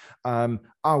tools. I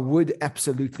would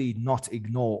absolutely not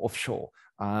ignore offshore.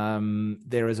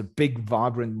 There is a big,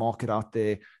 vibrant market out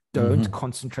there. Don't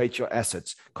concentrate your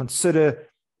assets. Consider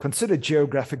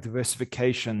geographic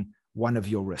diversification one of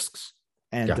your risks.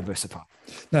 and diversify.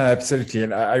 No, absolutely.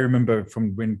 And I remember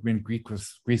from when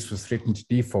Greece was threatened to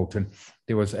default, and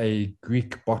there was a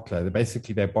Greek bottler.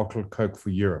 Basically, they bottled Coke for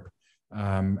Europe.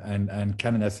 And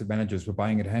Canon asset managers were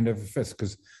buying it hand over fist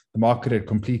because the market had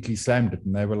completely slammed it.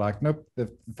 And they were like, nope, the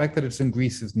fact that it's in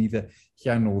Greece is neither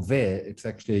here nor there. It's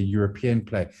actually a European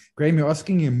play. Graham, you're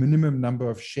asking a minimum number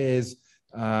of shares.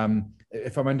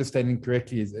 If I'm understanding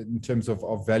correctly, in terms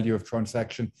of value of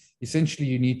transaction, essentially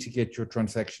you need to get your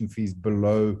transaction fees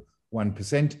below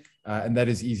 1%. And that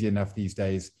is easy enough these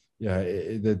days. Yeah,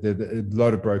 a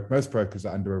lot of most brokers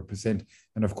are under 1%.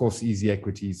 And of course, easy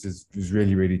equities is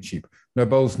really, really cheap. No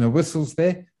bells, no whistles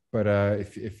there, but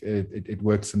if it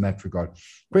works in that regard.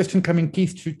 Question coming,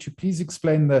 Keith, to please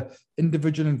explain the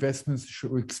individual investments,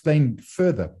 explain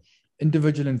further.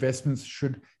 Individual investments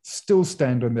should still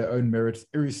stand on their own merits,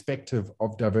 irrespective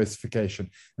of diversification.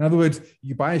 In other words,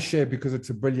 you buy a share because it's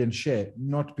a brilliant share,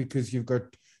 not because you've got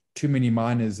too many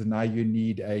miners and now you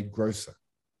need a grocer.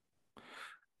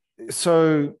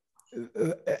 So,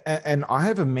 and I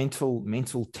have a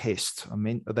mental test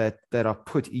that I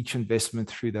put each investment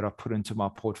through, that I put into my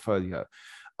portfolio,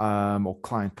 or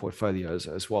client portfolios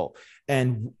as well.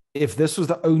 And if this was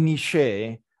the only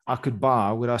share I could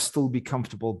buy, would I still be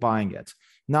comfortable buying it?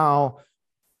 Now,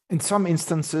 in some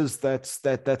instances, that's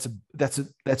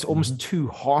almost too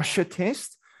harsh a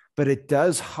test, but it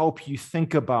does help you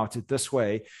think about it this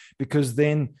way, because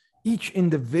then each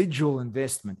individual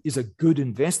investment is a good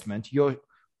investment. You're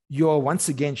once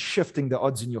again shifting the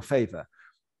odds in your favor.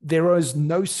 There is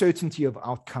no certainty of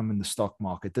outcome in the stock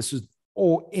market. This is,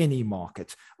 or any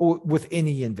market, or with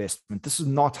any investment. This is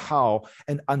not how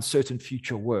an uncertain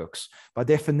future works. By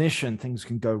definition, things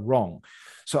can go wrong.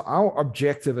 So our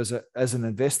objective as an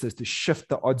investor is to shift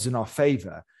the odds in our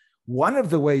favor. One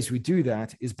of the ways we do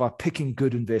that is by picking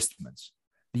good investments.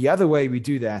 The other way we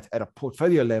do that at a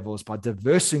portfolio level is by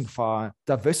diversifying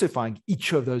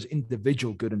each of those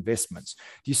individual good investments.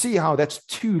 Do you see how that's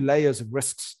two layers of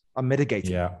risks are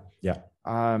mitigated? Yeah.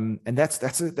 And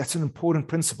that's an important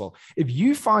principle. If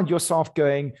you find yourself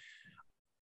buying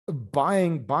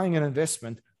an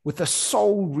investment with the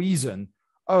sole reason,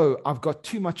 oh, I've got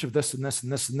too much of this and this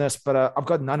and this and this, but I've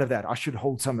got none of that, I should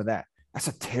hold some of that. That's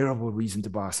a terrible reason to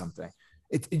buy something.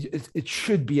 It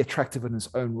should be attractive in its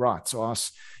own right. So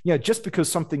just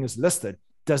because something is listed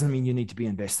doesn't mean you need to be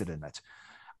invested in it.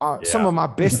 Some of my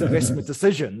best investment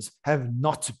decisions have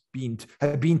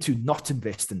been to not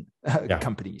invest in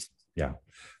companies. Yeah.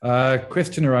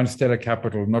 Question around Stellar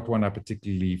Capital, not one I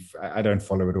don't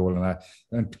follow at all, and I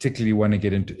don't particularly want to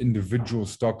get into individual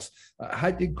stocks.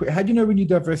 How do you know when you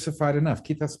diversified enough,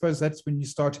 Keith? I suppose that's when you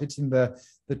start hitting the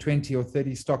 20 or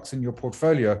 30 stocks in your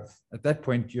portfolio. At that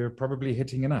point, you're probably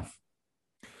hitting enough.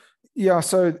 Yeah.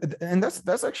 So, and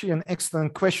that's actually an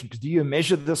excellent question. Do you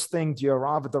measure this thing? Do you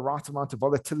arrive at the right amount of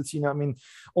volatility?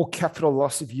 Or capital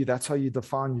loss view? That's how you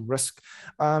define your risk.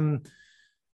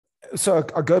 So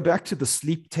I go back to the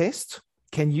sleep test.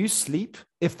 Can you sleep?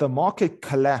 If the market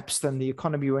collapsed and the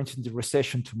economy went into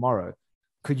recession tomorrow,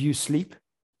 could you sleep?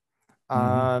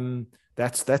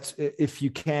 That's if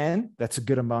you can, that's a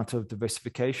good amount of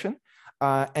diversification.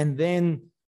 And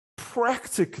then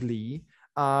practically,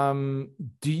 do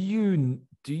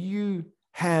you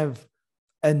have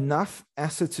enough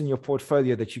assets in your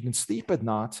portfolio that you can sleep at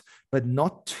night, but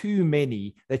not too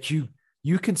many that you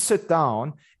can sit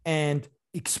down and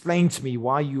explain to me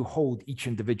why you hold each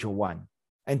individual one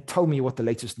and tell me what the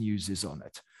latest news is on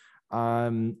it.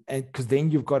 And because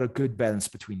then you've got a good balance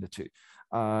between the two,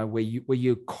 where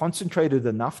you're concentrated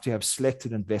enough to have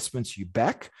selected investments you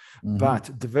back,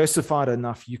 but diversified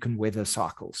enough you can weather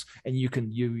cycles, and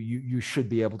you should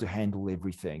be able to handle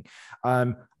everything.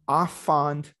 I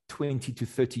find 20 to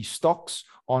 30 stocks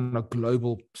on a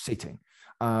global setting.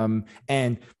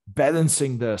 And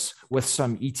balancing this with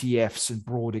some ETFs and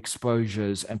broad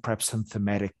exposures and perhaps some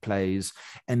thematic plays.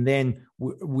 And then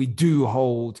we do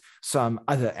hold some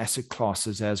other asset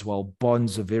classes as well.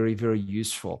 Bonds are very, very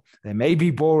useful. They may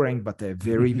be boring, but they're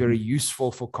very, very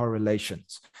useful for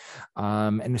correlations.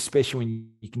 And especially when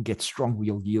you can get strong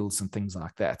real yields and things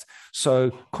like that.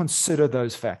 So consider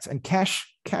those facts. And cash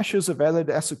is a valid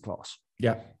asset class.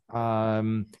 Yeah.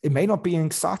 It may not be an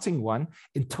exciting one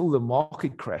until the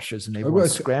market crashes and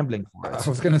everyone's scrambling for it. I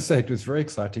was going to say it was very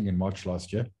exciting in March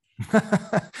last year.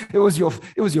 It was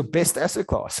your best asset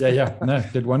class. Yeah, no,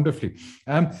 it did wonderfully.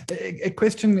 A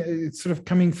question sort of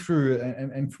coming through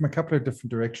and from a couple of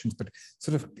different directions, but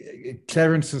sort of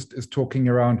Clarence is talking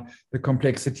around the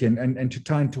complexity and to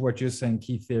tie into what you're saying,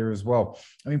 Keith, there as well.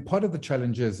 I mean, part of the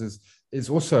challenge is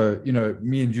also,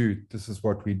 me and you, this is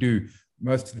what we do.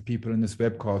 most of the people in this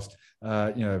webcast,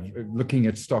 looking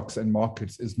at stocks and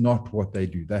markets is not what they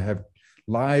do. They have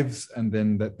lives, and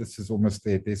then that this is almost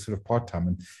their sort of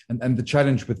part-time. And the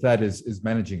challenge with that is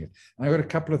managing it. And I got a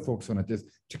couple of thoughts on it.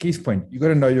 To Keith's point, you got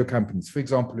to know your companies. For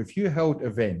example, if you held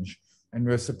Avenge and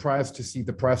were surprised to see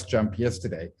the price jump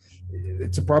yesterday,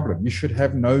 it's a problem. You should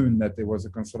have known that there was a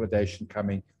consolidation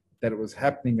coming, that it was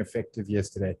happening effective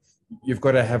yesterday. You've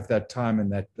got to have that time and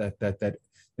that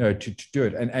to do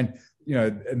it.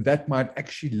 And that might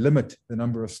actually limit the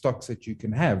number of stocks that you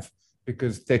can have,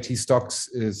 because 30 stocks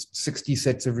is 60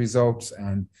 sets of results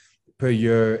and per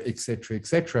year, et cetera, et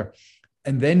cetera.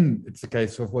 And then it's a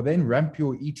case of, well, then ramp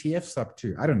your ETFs up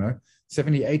to, I don't know,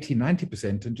 70, 80,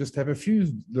 90%, and just have a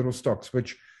few little stocks,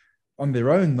 which on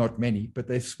their own, not many, but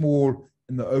they're small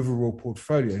in the overall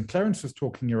portfolio. And Clarence was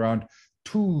talking around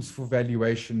tools for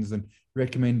valuations and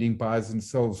recommending buys and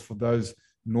sells for those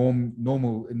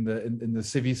normal in the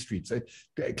civvy streets. So,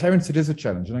 Clarence, it is a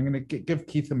challenge, and I'm going to give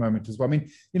Keith a moment as well. I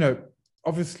mean,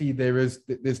 obviously there's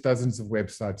dozens of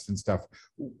websites and stuff.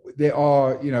 There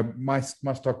are, my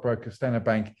stockbroker, Standard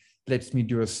Bank, lets me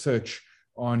do a search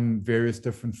on various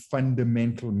different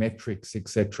fundamental metrics,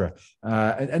 etc.,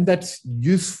 and that's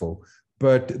useful.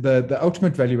 But the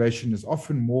ultimate valuation is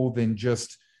often more than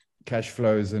just cash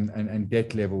flows and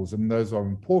debt levels, and those are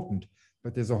important,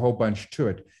 but there's a whole bunch to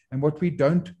it. And what we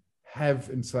don't have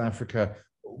in South Africa,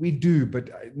 we do, but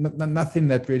nothing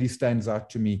that really stands out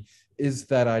to me is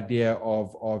that idea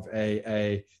of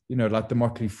a like the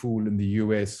Motley Fool in the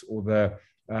US or the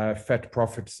fat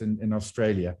profits in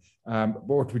Australia. But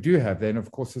what we do have then,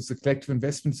 of course, is the collective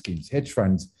investment schemes, hedge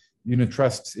funds, unit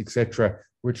trusts, etc.,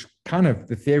 which kind of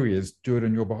the theory is do it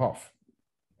on your behalf.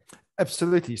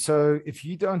 Absolutely. So if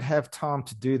you don't have time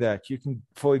to do that, you can,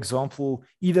 for example,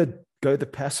 either go the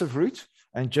passive route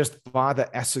and just buy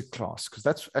the asset class, because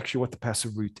that's actually what the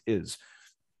passive route is.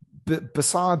 But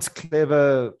besides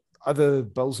clever other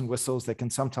bells and whistles they can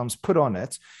sometimes put on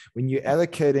it, when you're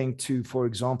allocating to, for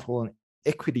example, an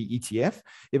equity ETF,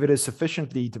 if it is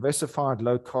sufficiently diversified,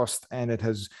 low cost, and it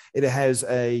has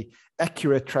a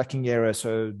accurate tracking error,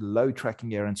 so low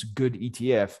tracking error, and it's a good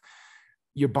ETF,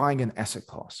 you're buying an asset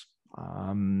class.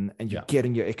 And you're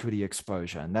getting your equity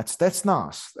exposure, and that's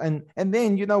nice. And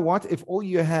then, you know what, if all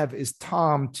you have is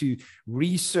time to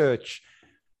research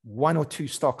one or two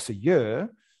stocks a year,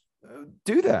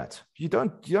 do that. You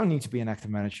don't need to be an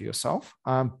active manager yourself.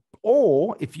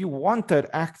 Or if you want that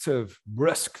active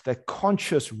risk, that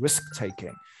conscious risk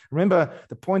taking, remember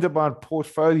the point about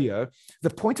portfolio, the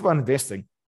point about investing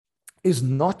is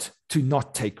not to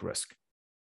not take risk.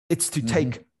 It's to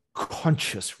take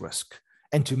conscious risk,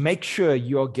 and to make sure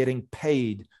you're getting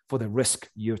paid for the risk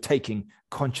you're taking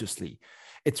consciously.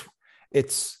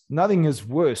 It's nothing is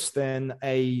worse than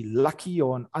a lucky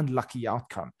or an unlucky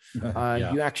outcome.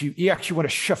 You actually want to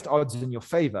shift odds in your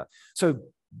favor. So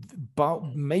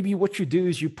but maybe what you do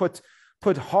is you put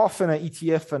half in an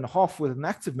ETF and half with an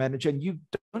active manager, and you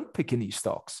don't pick any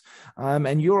stocks.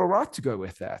 And you're all right to go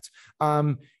with that.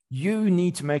 You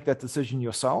need to make that decision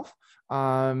yourself.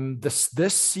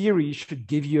 This series should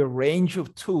give you a range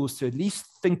of tools to at least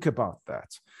think about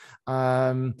that.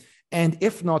 And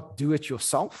if not, do it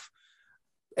yourself.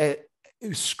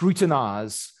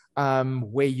 Scrutinize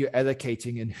where you're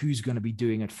allocating and who's going to be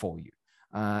doing it for you,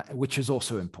 which is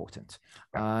also important.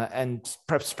 And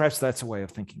perhaps that's a way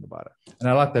of thinking about it. And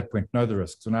I like that point. Know the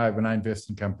risks. When I invest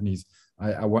in companies,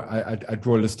 I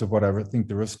draw a list of what I think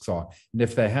the risks are. And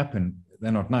if they happen,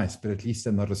 they're not nice, but at least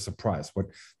they're not a surprise. What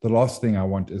the last thing I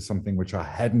want is something which I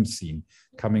hadn't seen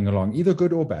coming along, either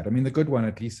good or bad. I mean, the good one,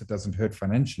 at least it doesn't hurt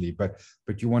financially, but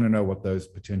you want to know what those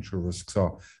potential risks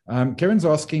are. Karen's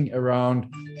asking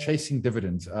around chasing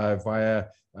dividends via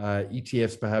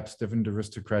ETFs, perhaps dividend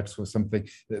aristocrats or something.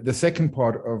 The second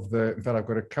part of in fact, I've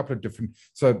got a couple of different.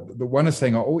 So the one is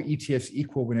saying, are all ETFs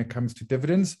equal when it comes to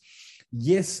dividends?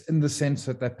 Yes, in the sense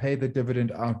that they pay the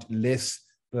dividend out less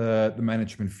the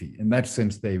management fee. In that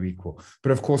sense, they're equal.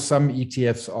 But of course, some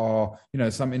ETFs are,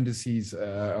 some indices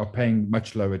are paying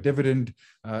much lower dividend.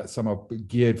 Some are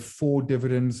geared for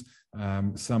dividends.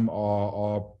 Some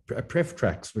are pref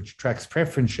tracks, which tracks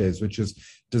preference shares, which is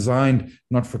designed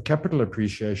not for capital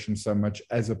appreciation so much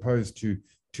as opposed to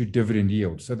dividend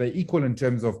yield. So they're equal in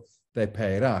terms of they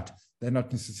pay it out. They're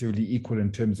not necessarily equal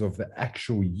in terms of the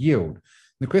actual yield.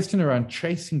 The question around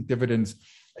chasing dividends,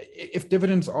 if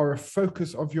dividends are a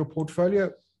focus of your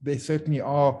portfolio, there certainly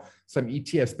are some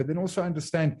ETFs, but then also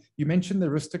understand, you mentioned the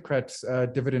Aristocrats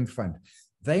dividend fund.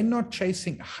 they're not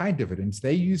chasing high dividends.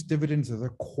 They use dividends as a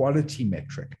quality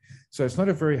metric. So it's not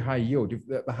a very high yield. If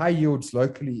the high yields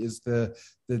locally is the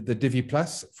Divi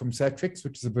Plus from Satrix,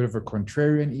 which is a bit of a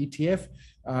contrarian ETF.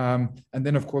 And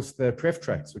then, of course, the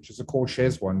PrefTrax, which is a core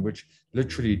shares one, which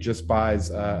literally just buys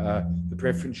the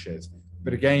preference shares.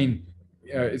 But again,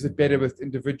 is it better with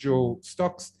individual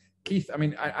stocks? Keith, I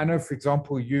mean, I know, for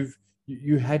example,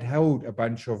 you had held a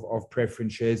bunch of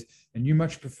preference shares, and you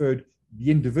much preferred the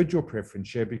individual preference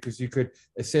share because you could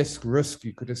assess risk,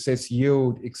 you could assess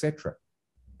yield, etc.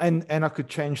 And I could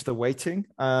change the weighting,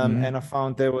 and I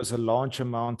found there was a large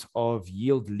amount of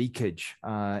yield leakage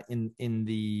in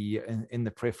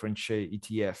the preference share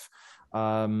ETF.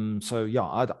 So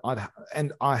yeah,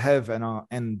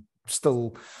 and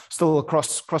still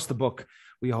across the book,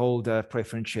 we hold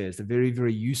preference shares. They're very,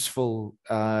 very useful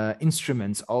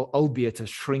instruments, albeit a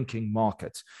shrinking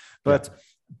market. But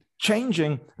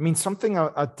changing, I mean, something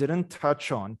I didn't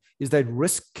touch on is that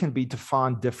risk can be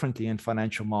defined differently in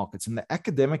financial markets. And the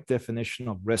academic definition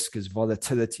of risk is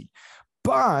volatility.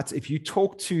 But if you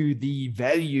talk to the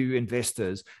value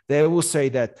investors, they will say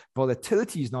that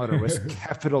volatility is not a risk,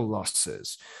 capital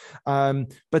losses.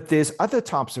 But there's other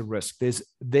types of risk.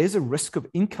 There's a risk of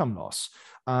income loss.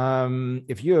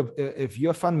 If you're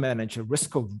a fund manager,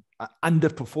 risk of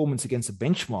underperformance against a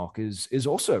benchmark is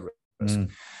also a risk.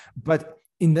 But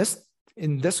in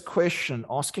this question,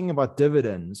 asking about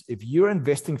dividends, if you're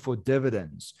investing for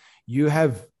dividends,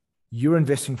 you're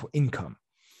investing for income.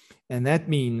 And that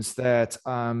means that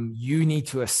you need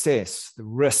to assess the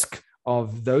risk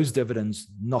of those dividends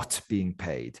not being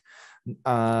paid.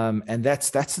 And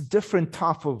that's a different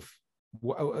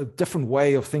a different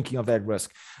way of thinking of that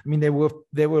risk. I mean,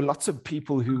 there were lots of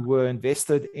people who were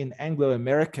invested in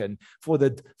Anglo-American for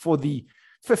the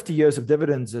 50 years of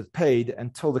dividends that paid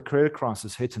until the credit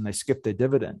crisis hit and they skipped their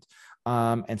dividend.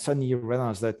 And suddenly you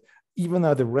realize that even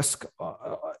though the risk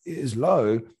is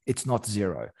low, it's not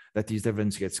zero, that these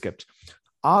dividends get skipped.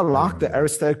 I like the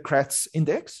Aristocrats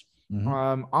Index.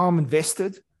 I'm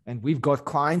invested, and we've got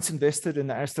clients invested in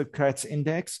the Aristocrats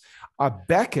Index. I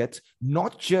back it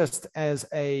not just as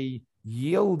a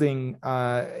yielding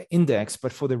index,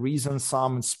 but for the reasons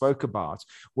Simon spoke about,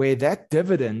 where that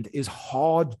dividend is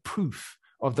hard proof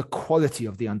of the quality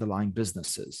of the underlying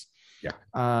businesses.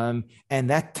 And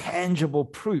that tangible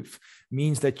proof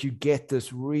means that you get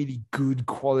this really good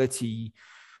quality,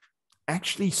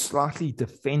 actually slightly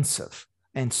defensive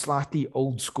and slightly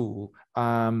old school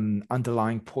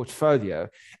underlying portfolio.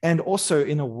 And also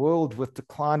in a world with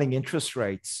declining interest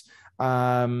rates,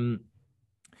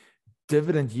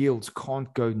 dividend yields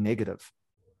can't go negative.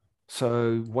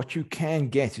 So what you can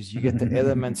get is you get the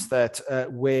elements that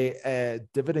where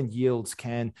dividend yields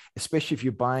can, especially if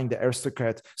you're buying the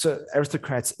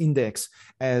Aristocrats Index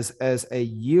as a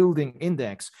yielding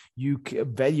index,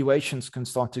 valuations can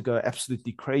start to go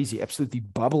absolutely crazy, absolutely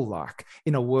bubble-like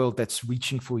in a world that's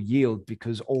reaching for yield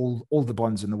because all the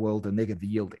bonds in the world are negative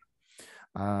yielding,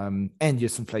 and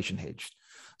yes, inflation hedged,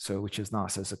 so which is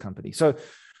nice as a company. So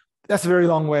that's a very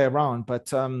long way around,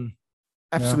 but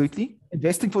absolutely.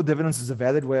 Investing for dividends is a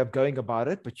valid way of going about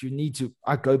it, but you need to,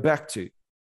 I go back to,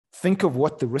 think of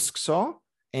what the risks are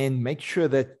and make sure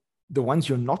that the ones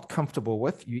you're not comfortable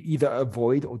with, you either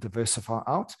avoid or diversify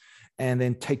out, and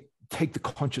then take the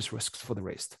conscious risks for the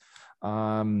rest,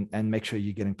 and make sure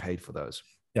you're getting paid for those.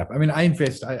 Yeah, I mean, I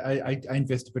invest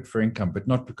a bit for income, but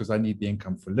not because I need the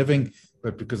income for living,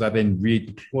 but because I then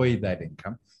redeploy that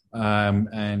income.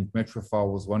 And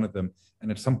Metrofile was one of them. And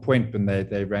at some point when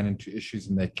they ran into issues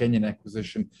in their Kenyan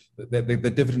acquisition, the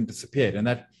dividend disappeared. And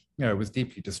that, was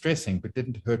deeply distressing, but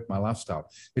didn't hurt my lifestyle.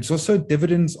 It's also,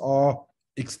 dividends are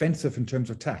expensive in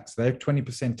terms of tax. They have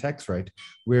 20% tax rate,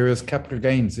 whereas capital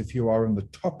gains, if you are in the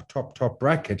top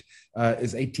bracket,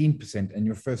 is 18%, and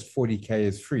your first 40K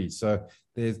is free. So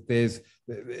there's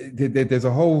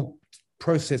a whole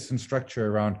process and structure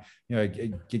around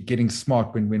getting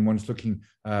smart when one's looking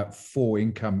for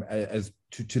income as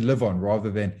to live on, rather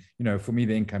than for me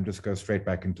the income just goes straight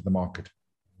back into the market.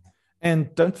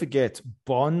 And don't forget,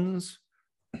 bonds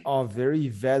are very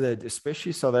valid,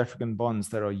 especially South African bonds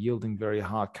that are yielding very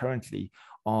high currently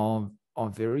are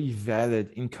very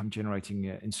valid income generating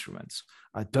instruments.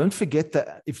 Don't forget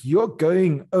that if you're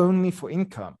going only for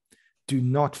income, do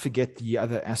not forget the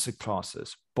other asset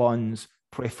classes, bonds,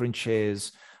 preference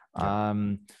shares.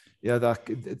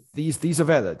 These are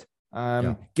valid.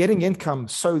 Getting income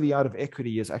solely out of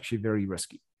equity is actually very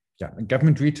risky. Yeah, and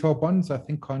government retail bonds, I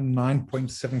think, are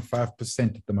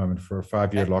 9.75% at the moment for a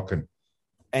 5-year lock-in.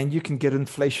 And you can get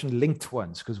inflation-linked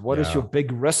ones, because what is your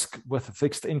big risk with a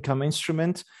fixed income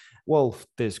instrument? Well,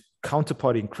 there's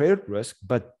counterparty and credit risk,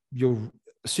 but your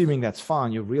assuming that's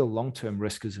fine, your real long-term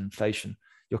risk is inflation.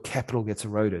 Your capital gets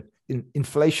eroded.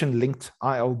 Inflation-linked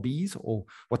ILBs, or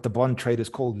what the bond traders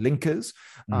call linkers,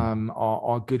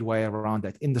 are a good way around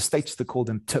that. In the States, they call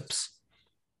them TIPS.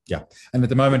 Yeah. And at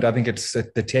the moment, I think it's the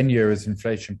 10-year is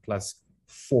inflation plus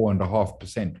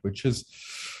 4.5%, which is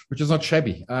not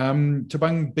shabby.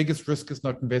 Tabang, biggest risk is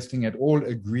not investing at all.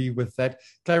 Agree with that.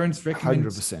 Clarence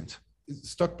recommends 100%.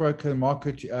 Stockbroker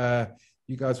market.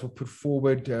 You guys will put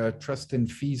forward trust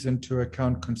and fees into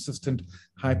account, consistent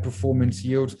high performance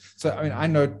yields. So, I mean, I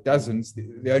know dozens.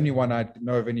 The only one I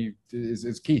know of any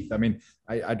is Keith. I mean,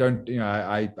 I don't,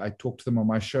 I talk to them on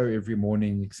my show every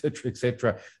morning, et cetera, et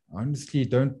cetera. Honestly,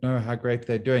 don't know how great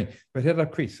they're doing. But head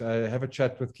up, Chris, have a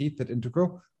chat with Keith at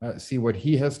Integral, see what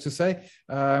he has to say.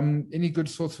 Any good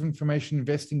source of information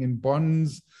investing in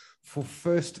bonds for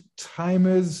first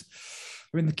timers?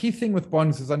 I mean, the key thing with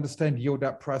bonds is understand yield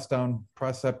up, price down,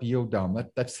 price up, yield down.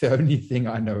 That's the only thing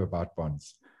I know about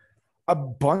bonds.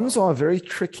 Bonds are a very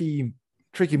tricky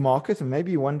market, and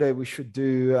maybe one day we should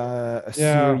do a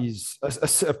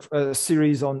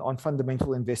series on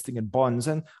fundamental investing in bonds.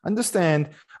 And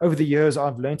understand, over the years,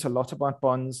 I've learned a lot about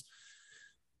bonds,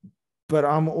 but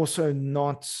I'm also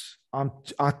not.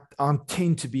 I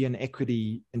tend to be an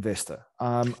equity investor.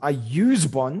 I use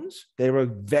bonds; they're a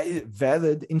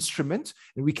valid instrument,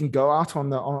 and we can go out on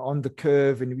the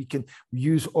curve, and we can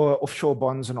use offshore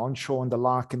bonds and onshore and the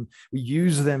like, and we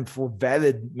use them for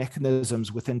valid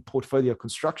mechanisms within portfolio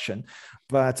construction.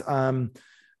 But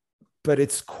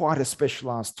it's quite a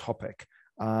specialized topic.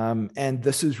 And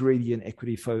this is really an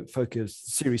equity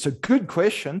focused series. So good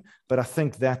question, but I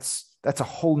think that's a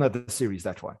whole nother series,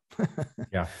 that one.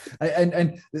 Yeah.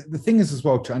 And the thing is as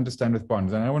well to understand with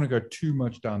bonds, and I don't want to go too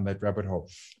much down that rabbit hole,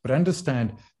 but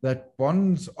understand that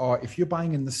bonds are, if you're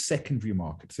buying in the secondary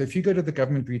market, so if you go to the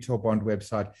government retail bond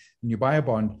website and you buy a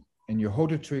bond and you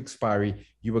hold it to expiry,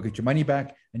 you will get your money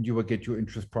back and you will get your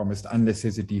interest promised unless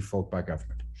there's a default by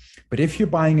government. But if you're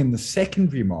buying in the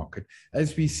secondary market,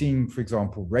 as we've seen, for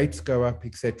example, rates go up,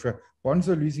 etc., bonds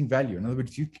are losing value. In other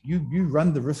words, you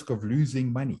run the risk of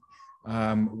losing money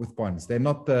with bonds. They're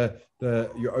not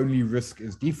your only risk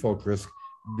is default risk.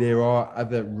 There are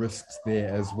other risks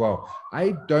there as well.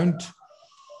 I don't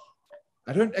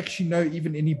actually know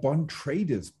even any bond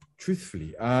traders,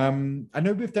 truthfully. I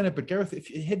know we've done it, but Gareth,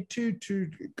 if you head to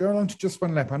go along to just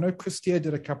one lap, I know Christia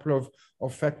did a couple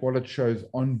of Fat Wallet shows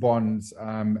on bonds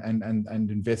and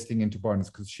investing into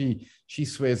bonds, because she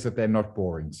swears that they're not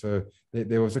boring. So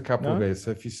there was a couple there.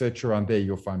 So if you search around there,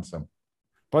 you'll find some.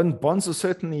 Bonds are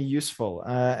certainly useful.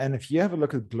 And if you have a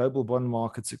look at global bond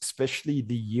markets, especially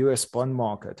the US bond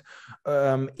market,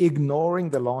 ignoring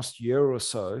the last year or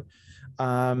so,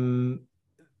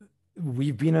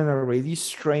 we've been in a really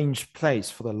strange place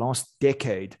for the last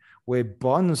decade where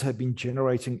bonds have been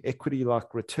generating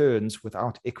equity-like returns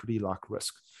without equity-like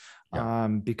risk,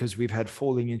 because we've had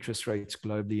falling interest rates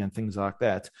globally and things like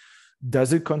that.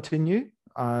 Does it continue?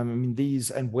 I mean,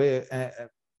 these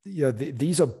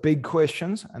are big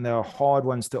questions, and they are hard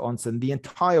ones to answer. And the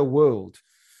entire world,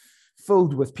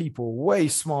 filled with people way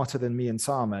smarter than me and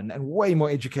Simon and way more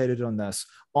educated on this,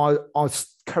 are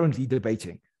currently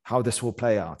debating how this will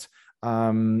play out.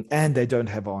 And they don't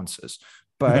have answers.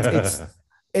 But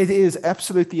it is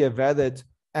absolutely a valid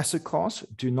asset class.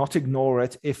 Do not ignore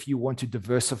it if you want to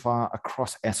diversify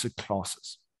across asset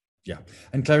classes. Yeah.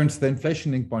 And Clarence, the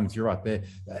inflation-linked bonds, you're right.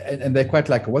 They're quite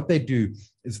like, what they do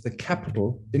is the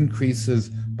capital increases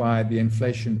by the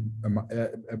inflation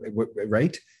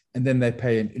rate, and then they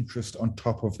pay an interest on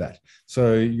top of that.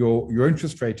 So your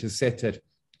interest rate is set at,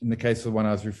 in the case of the one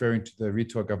I was referring to, the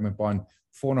retail government bond,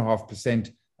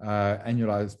 4.5%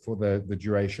 annualized for the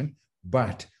duration.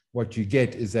 But what you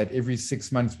get is that every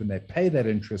 6 months when they pay that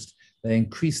interest, they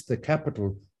increase the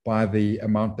capital by the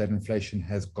amount that inflation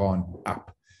has gone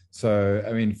up. So,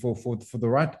 I mean, for the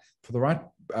right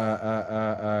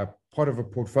part of a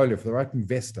portfolio, for the right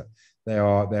investor, they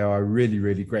are really,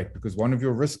 really great, because one of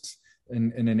your risks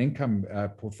in an income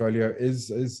portfolio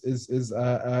is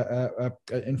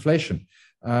inflation.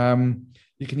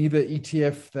 You can either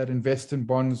ETF that invest in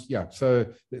bonds. Yeah. So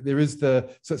there is the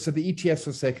ETFs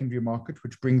are secondary market,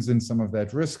 which brings in some of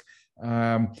that risk.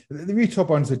 The retail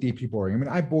bonds are deeply boring. I mean,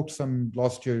 I bought some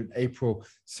last year in April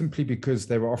simply because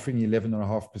they were offering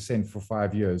 11.5% for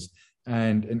 5 years.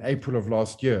 And in April of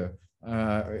last year,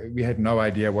 we had no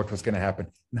idea what was going to happen.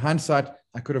 In hindsight,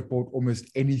 I could have bought almost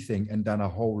anything and done a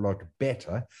whole lot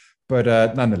better. But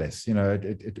nonetheless,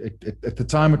 at the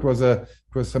time, it was a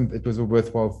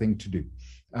worthwhile thing to do.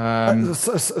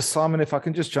 Simon, if I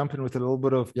can just jump in with a little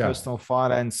bit of personal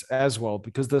finance as well,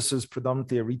 because this is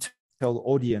predominantly a retail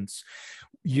audience.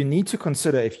 you need to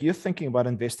consider, if you're thinking about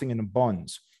investing in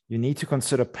bonds, you need to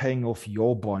consider paying off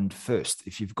your bond first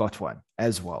if you've got one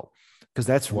as well, because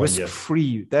that's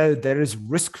risk-free. There is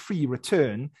risk-free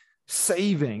return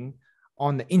saving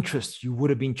on the interest you would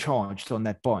have been charged on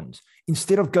that bond,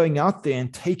 instead of going out there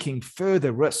and taking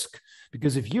further risk.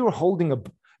 Because if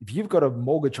you've got a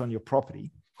mortgage on your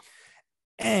property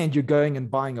and you're going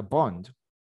and buying a bond,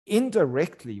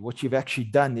 indirectly, what you've actually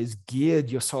done is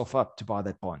geared yourself up to buy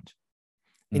that bond.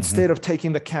 Instead of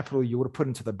taking the capital you would have put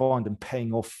into the bond and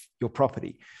paying off your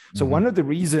property. So one of the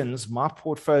reasons my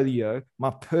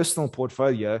personal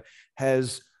portfolio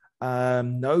has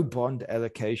no bond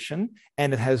allocation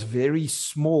and it has very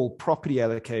small property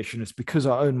allocation is because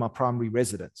I own my primary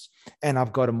residence and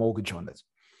I've got a mortgage on it.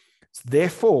 So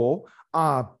therefore,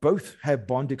 I both have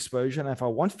bond exposure. And if I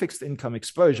want fixed income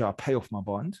exposure, I pay off my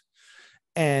bond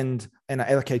and I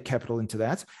allocate capital into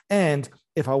that. And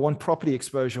if I want property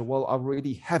exposure, well, I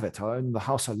already have it. I own the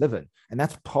house I live in, and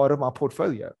that's part of my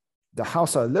portfolio. The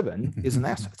house I live in is an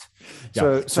asset.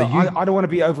 So I don't want to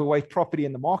be overweight property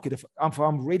in the market if I'm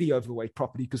already overweight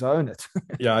property because I own it.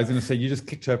 Yeah, I was going to say, you just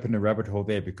kicked open a rabbit hole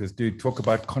there, because, dude, talk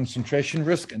about concentration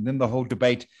risk, and then the whole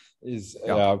debate is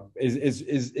that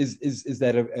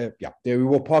there, we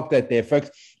will park that there, folks.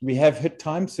 We have hit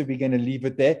time, so we're going to leave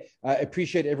it there.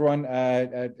 Appreciate everyone.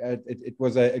 It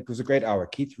was a great hour.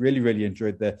 Keith, really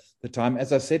enjoyed the time.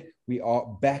 As I said, we are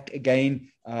back again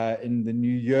in the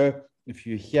new year. If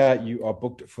you're here, you are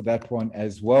booked for that one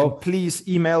as well. And please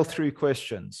email through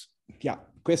questions. Yeah,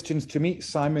 questions to me,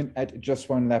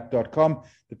 simon@justonelap.com.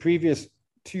 The previous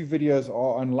 2 videos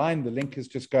are online. The link is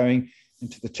just going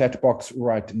into the chat box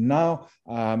right now.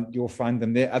 You'll find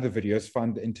them there. Other videos,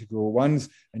 find the integral ones,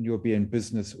 and you'll be in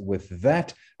business with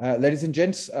that. Ladies and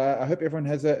gents, I hope everyone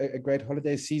has a great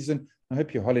holiday season. I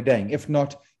hope you're holidaying. If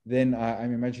not, then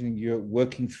I'm imagining you're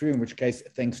working through, in which case,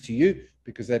 thanks to you,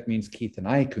 because that means Keith and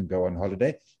I can go on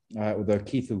holiday, although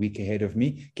Keith a week ahead of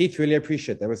me. Keith, really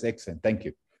appreciate it. That was excellent. Thank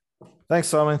you. Thanks,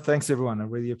 Simon. Thanks, everyone. I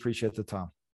really appreciate the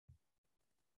time.